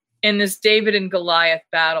guy in this David and Goliath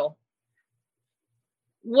battle,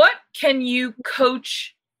 what can you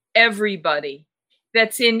coach everybody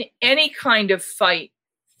that's in any kind of fight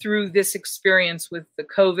through this experience with the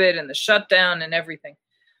COVID and the shutdown and everything?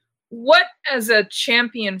 What, as a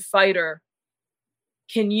champion fighter,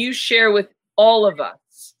 can you share with all of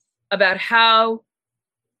us about how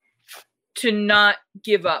to not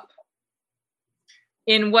give up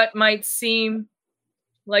in what might seem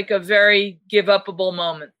like a very give-upable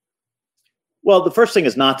moment? Well, the first thing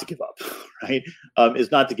is not to give up, right?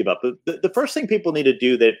 Is not to give up. The first thing people need to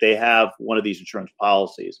do that they have one of these insurance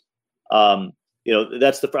policies. I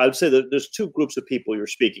would say that there's two groups of people you're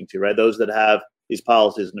speaking to, right? Those that have these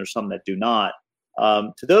policies, and there's some that do not.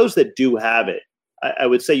 To those that do have it, I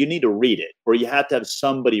would say you need to read it, or you have to have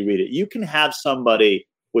somebody read it. You can have somebody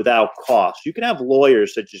without cost. You can have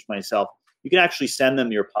lawyers such as myself. You can actually send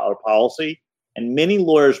them your policy, and many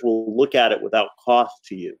lawyers will look at it without cost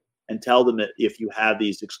to you and tell them that if you have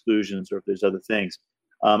these exclusions or if there's other things.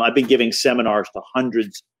 I've been giving seminars to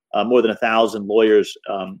hundreds, more than 1,000 lawyers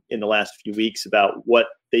in the last few weeks about what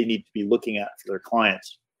they need to be looking at for their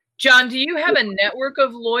clients. John, do you have a network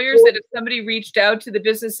of lawyers that if somebody reached out to the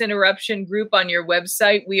Business Interruption Group on your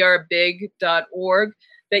website, wearebig.org,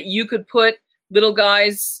 that you could put little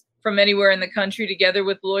guys from anywhere in the country together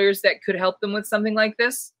with lawyers that could help them with something like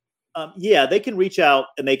this? Yeah, they can reach out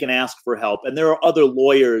and they can ask for help. And there are other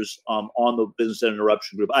lawyers on the Business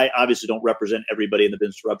Interruption Group. I obviously don't represent everybody in the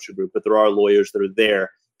Business Interruption Group, but there are lawyers that are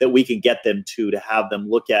there that we can get them to have them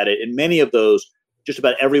look at it. And many of those, just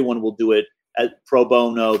about everyone will do it at pro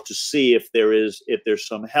bono to see if there's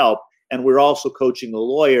some help. And we're also coaching the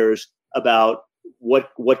lawyers about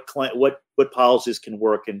what policies can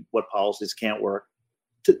work and what policies can't work.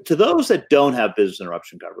 To those that don't have business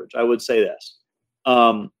interruption coverage, I would say this.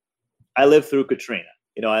 I lived through Katrina.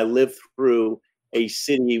 I lived through a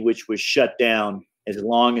city which was shut down as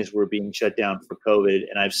long as we're being shut down for COVID,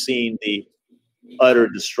 and I've seen the utter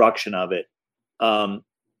destruction of it.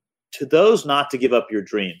 To those, not to give up your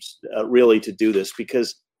dreams, really to do this,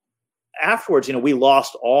 because afterwards, we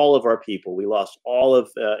lost all of our people. We lost all of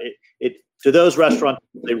it. To those restaurants,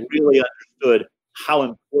 they really understood how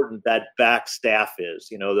important that back staff is.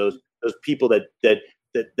 Those people that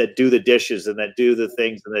do the dishes and that do the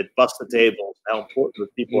things and that bust the tables, how important those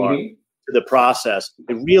people are to the process.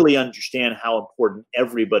 They really understand how important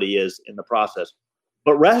everybody is in the process.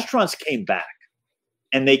 But restaurants came back.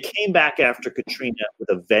 And they came back after Katrina with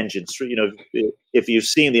a vengeance. If you've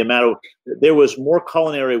seen the amount there was more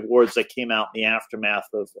culinary awards that came out in the aftermath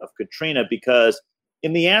of Katrina, because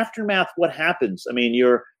in the aftermath, what happens? I mean,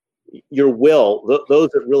 your will, those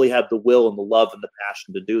that really have the will and the love and the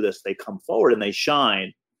passion to do this, they come forward and they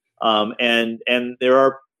shine. And there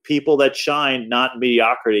are people that shine not in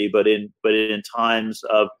mediocrity, but in times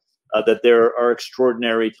of that there are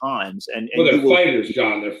extraordinary times. And they're fighters,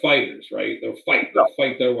 John. They're fighters, right? They'll fight. They'll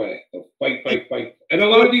fight their way. They'll fight. And a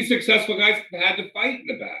lot of these successful guys have had to fight in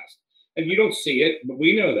the past. And you don't see it, but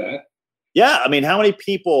we know that. Yeah. I mean, how many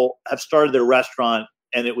people have started their restaurant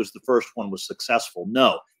and it was the first one was successful?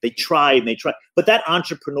 No. They tried. But that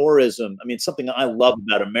entrepreneurism, I mean, something I love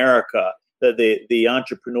about America, the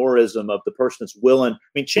entrepreneurism of the person that's willing. I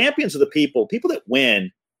mean, champions are the people that win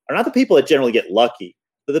are not the people that generally get lucky.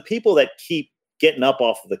 They're the people that keep getting up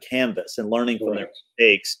off of the canvas and learning from their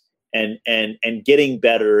mistakes and getting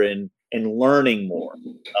better and learning more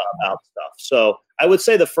about stuff. So I would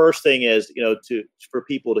say the first thing is, for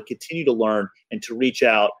people to continue to learn and to reach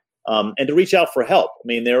out and to reach out for help. I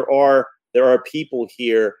mean, there are people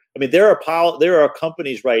here. I mean, there are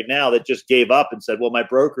companies right now that just gave up and said, well, my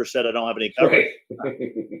broker said I don't have any coverage.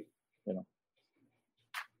 Right.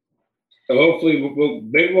 So hopefully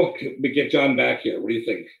we'll get John back here. What do you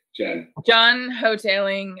think, Jen? John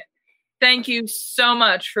Houghtaling, thank you so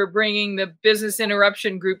much for bringing the Business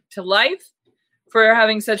Interruption Group to life. for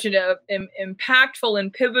having such an impactful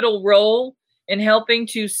and pivotal role in helping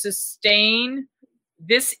to sustain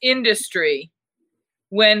this industry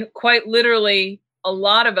when quite literally a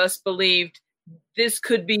lot of us believed this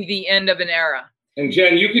could be the end of an era. And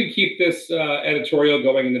Jen, you can keep this editorial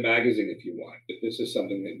going in the magazine if you want, if this is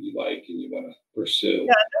something that you like and you want to pursue.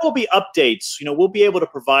 Yeah, there will be updates. You know, we'll be able to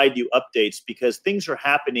provide you updates because things are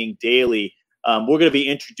happening daily. We're going to be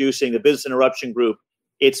introducing the Business Interruption Group,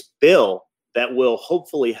 its bill that will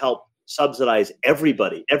hopefully help subsidize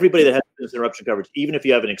everybody that has business interruption coverage, even if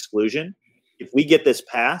you have an exclusion. If we get this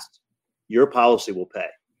passed, your policy will pay.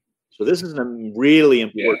 So this is a really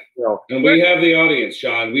important bill. And we have the audience,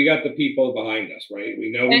 John. We got the people behind us, right?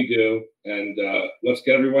 We know we do. And let's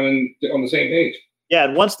get everyone on the same page. Yeah,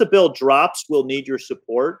 and once the bill drops, we'll need your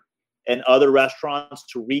support and other restaurants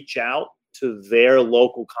to reach out to their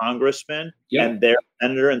local congressman and their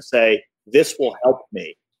senator and say, this will help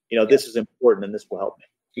me. You know, this is important and this will help me.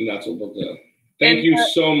 And that's what we'll do. Thank you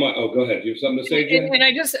so much. Oh, go ahead. You have something to say, Jen? And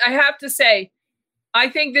I have to say, I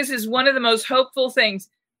think this is one of the most hopeful things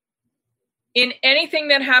in anything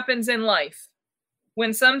that happens in life.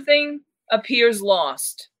 When something appears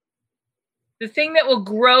lost, the thing that will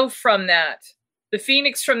grow from that, the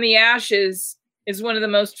phoenix from the ashes, is one of the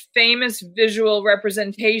most famous visual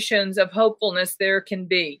representations of hopefulness there can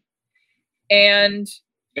be. And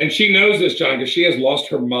she knows this, John, because she has lost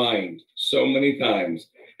her mind so many times.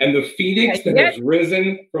 And the phoenix that has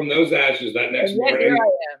risen from those ashes that next morning,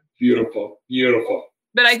 beautiful, beautiful.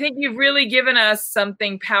 But I think you've really given us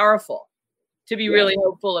something powerful to be really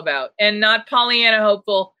hopeful about, and not Pollyanna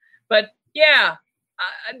hopeful, but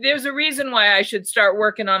there's a reason why I should start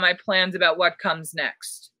working on my plans about what comes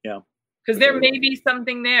next. Yeah. Because there may be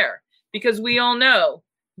something there, because we all know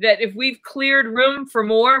that if we've cleared room for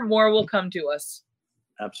more will come to us.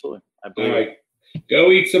 Absolutely. All right.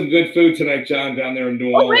 Go eat some good food tonight, John, down there in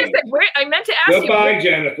New Orleans. Wait a second. I meant to ask you. Goodbye,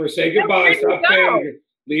 Jennifer. Say goodbye. Stop saying.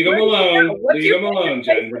 Leave them alone. Leave them alone,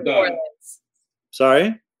 Jen. We're done.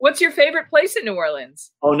 Sorry? What's your favorite place in New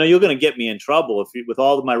Orleans? Oh, no, you're going to get me in trouble with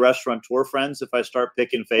all of my restaurateur friends. If I start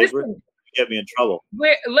picking favorites, get me in trouble.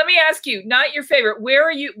 Let me ask you, not your favorite. Where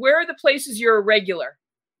are the places you're a regular?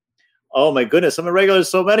 Oh my goodness, I'm a regular in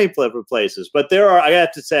so many places. But there are, I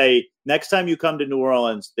have to say, next time you come to New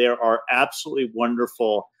Orleans, there are absolutely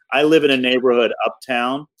wonderful. I live in a neighborhood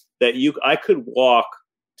uptown that I could walk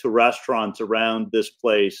to restaurants around this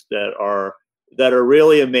place that are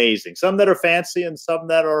really amazing. Some that are fancy and some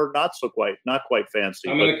that are not quite fancy.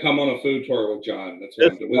 I'm going to come on a food tour with John. That's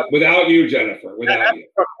what I'm doing. Without you, Jennifer. Without you.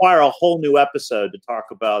 Require a whole new episode to talk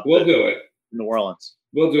about. We'll do it. New Orleans.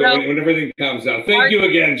 We'll do it when everything comes out. Thank you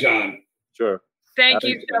again, John. Sure. Thank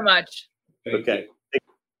you so much. Okay.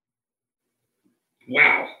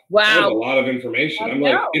 Wow. That was a lot of information. I'm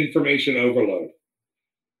like information overload.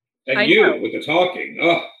 And with the talking.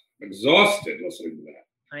 Oh, I'm exhausted listening to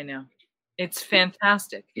that. I know. It's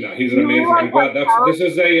fantastic. No, he's an amazing. I'm glad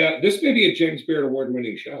this may be a James Beard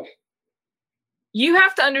Award-winning show. You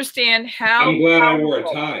have to understand how. I'm glad I wore a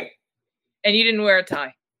tie. And you didn't wear a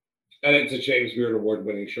tie. And it's a James Beard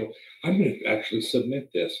Award-winning show. I'm going to actually submit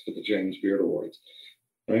this for the James Beard Awards,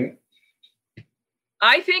 right?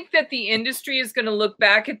 I think that the industry is going to look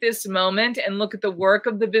back at this moment and look at the work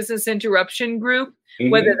of the Business Interruption Group,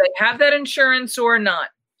 whether they have that insurance or not,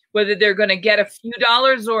 whether they're going to get a few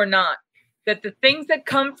dollars or not, that the things that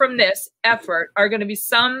come from this effort are going to be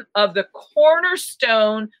some of the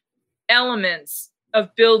cornerstone elements of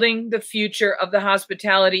building the future of the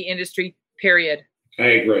hospitality industry, period. I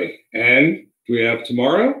agree. And do we have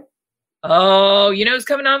tomorrow? Oh, you know who's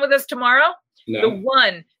coming on with us tomorrow? No. The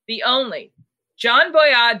one, the only, John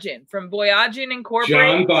Boyajian from Boyajian Incorporated.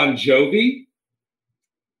 John Bon Jovi?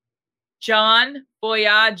 John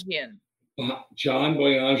Boyajian. John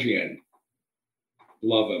Boyajian.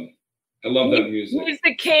 Love him. I love that music. He's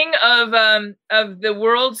the king of the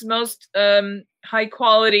world's most high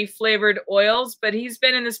quality flavored oils, but he's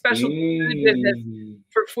been in the special food business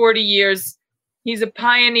for 40 years. He's a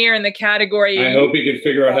pioneer in the category. I hope he can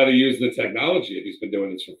figure out how to use the technology if he's been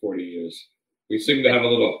doing this for 40 years. We seem to have a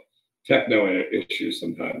little techno issue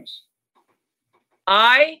sometimes.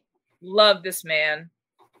 I love this man.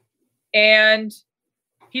 And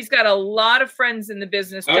he's got a lot of friends in the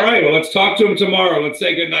business. All right, well, let's talk to him tomorrow. Let's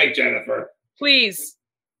say goodnight, Jennifer. Please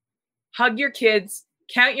hug your kids,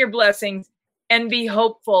 count your blessings, and be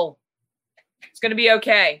hopeful. It's going to be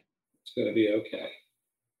okay. It's going to be okay.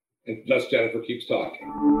 Unless Jennifer keeps talking.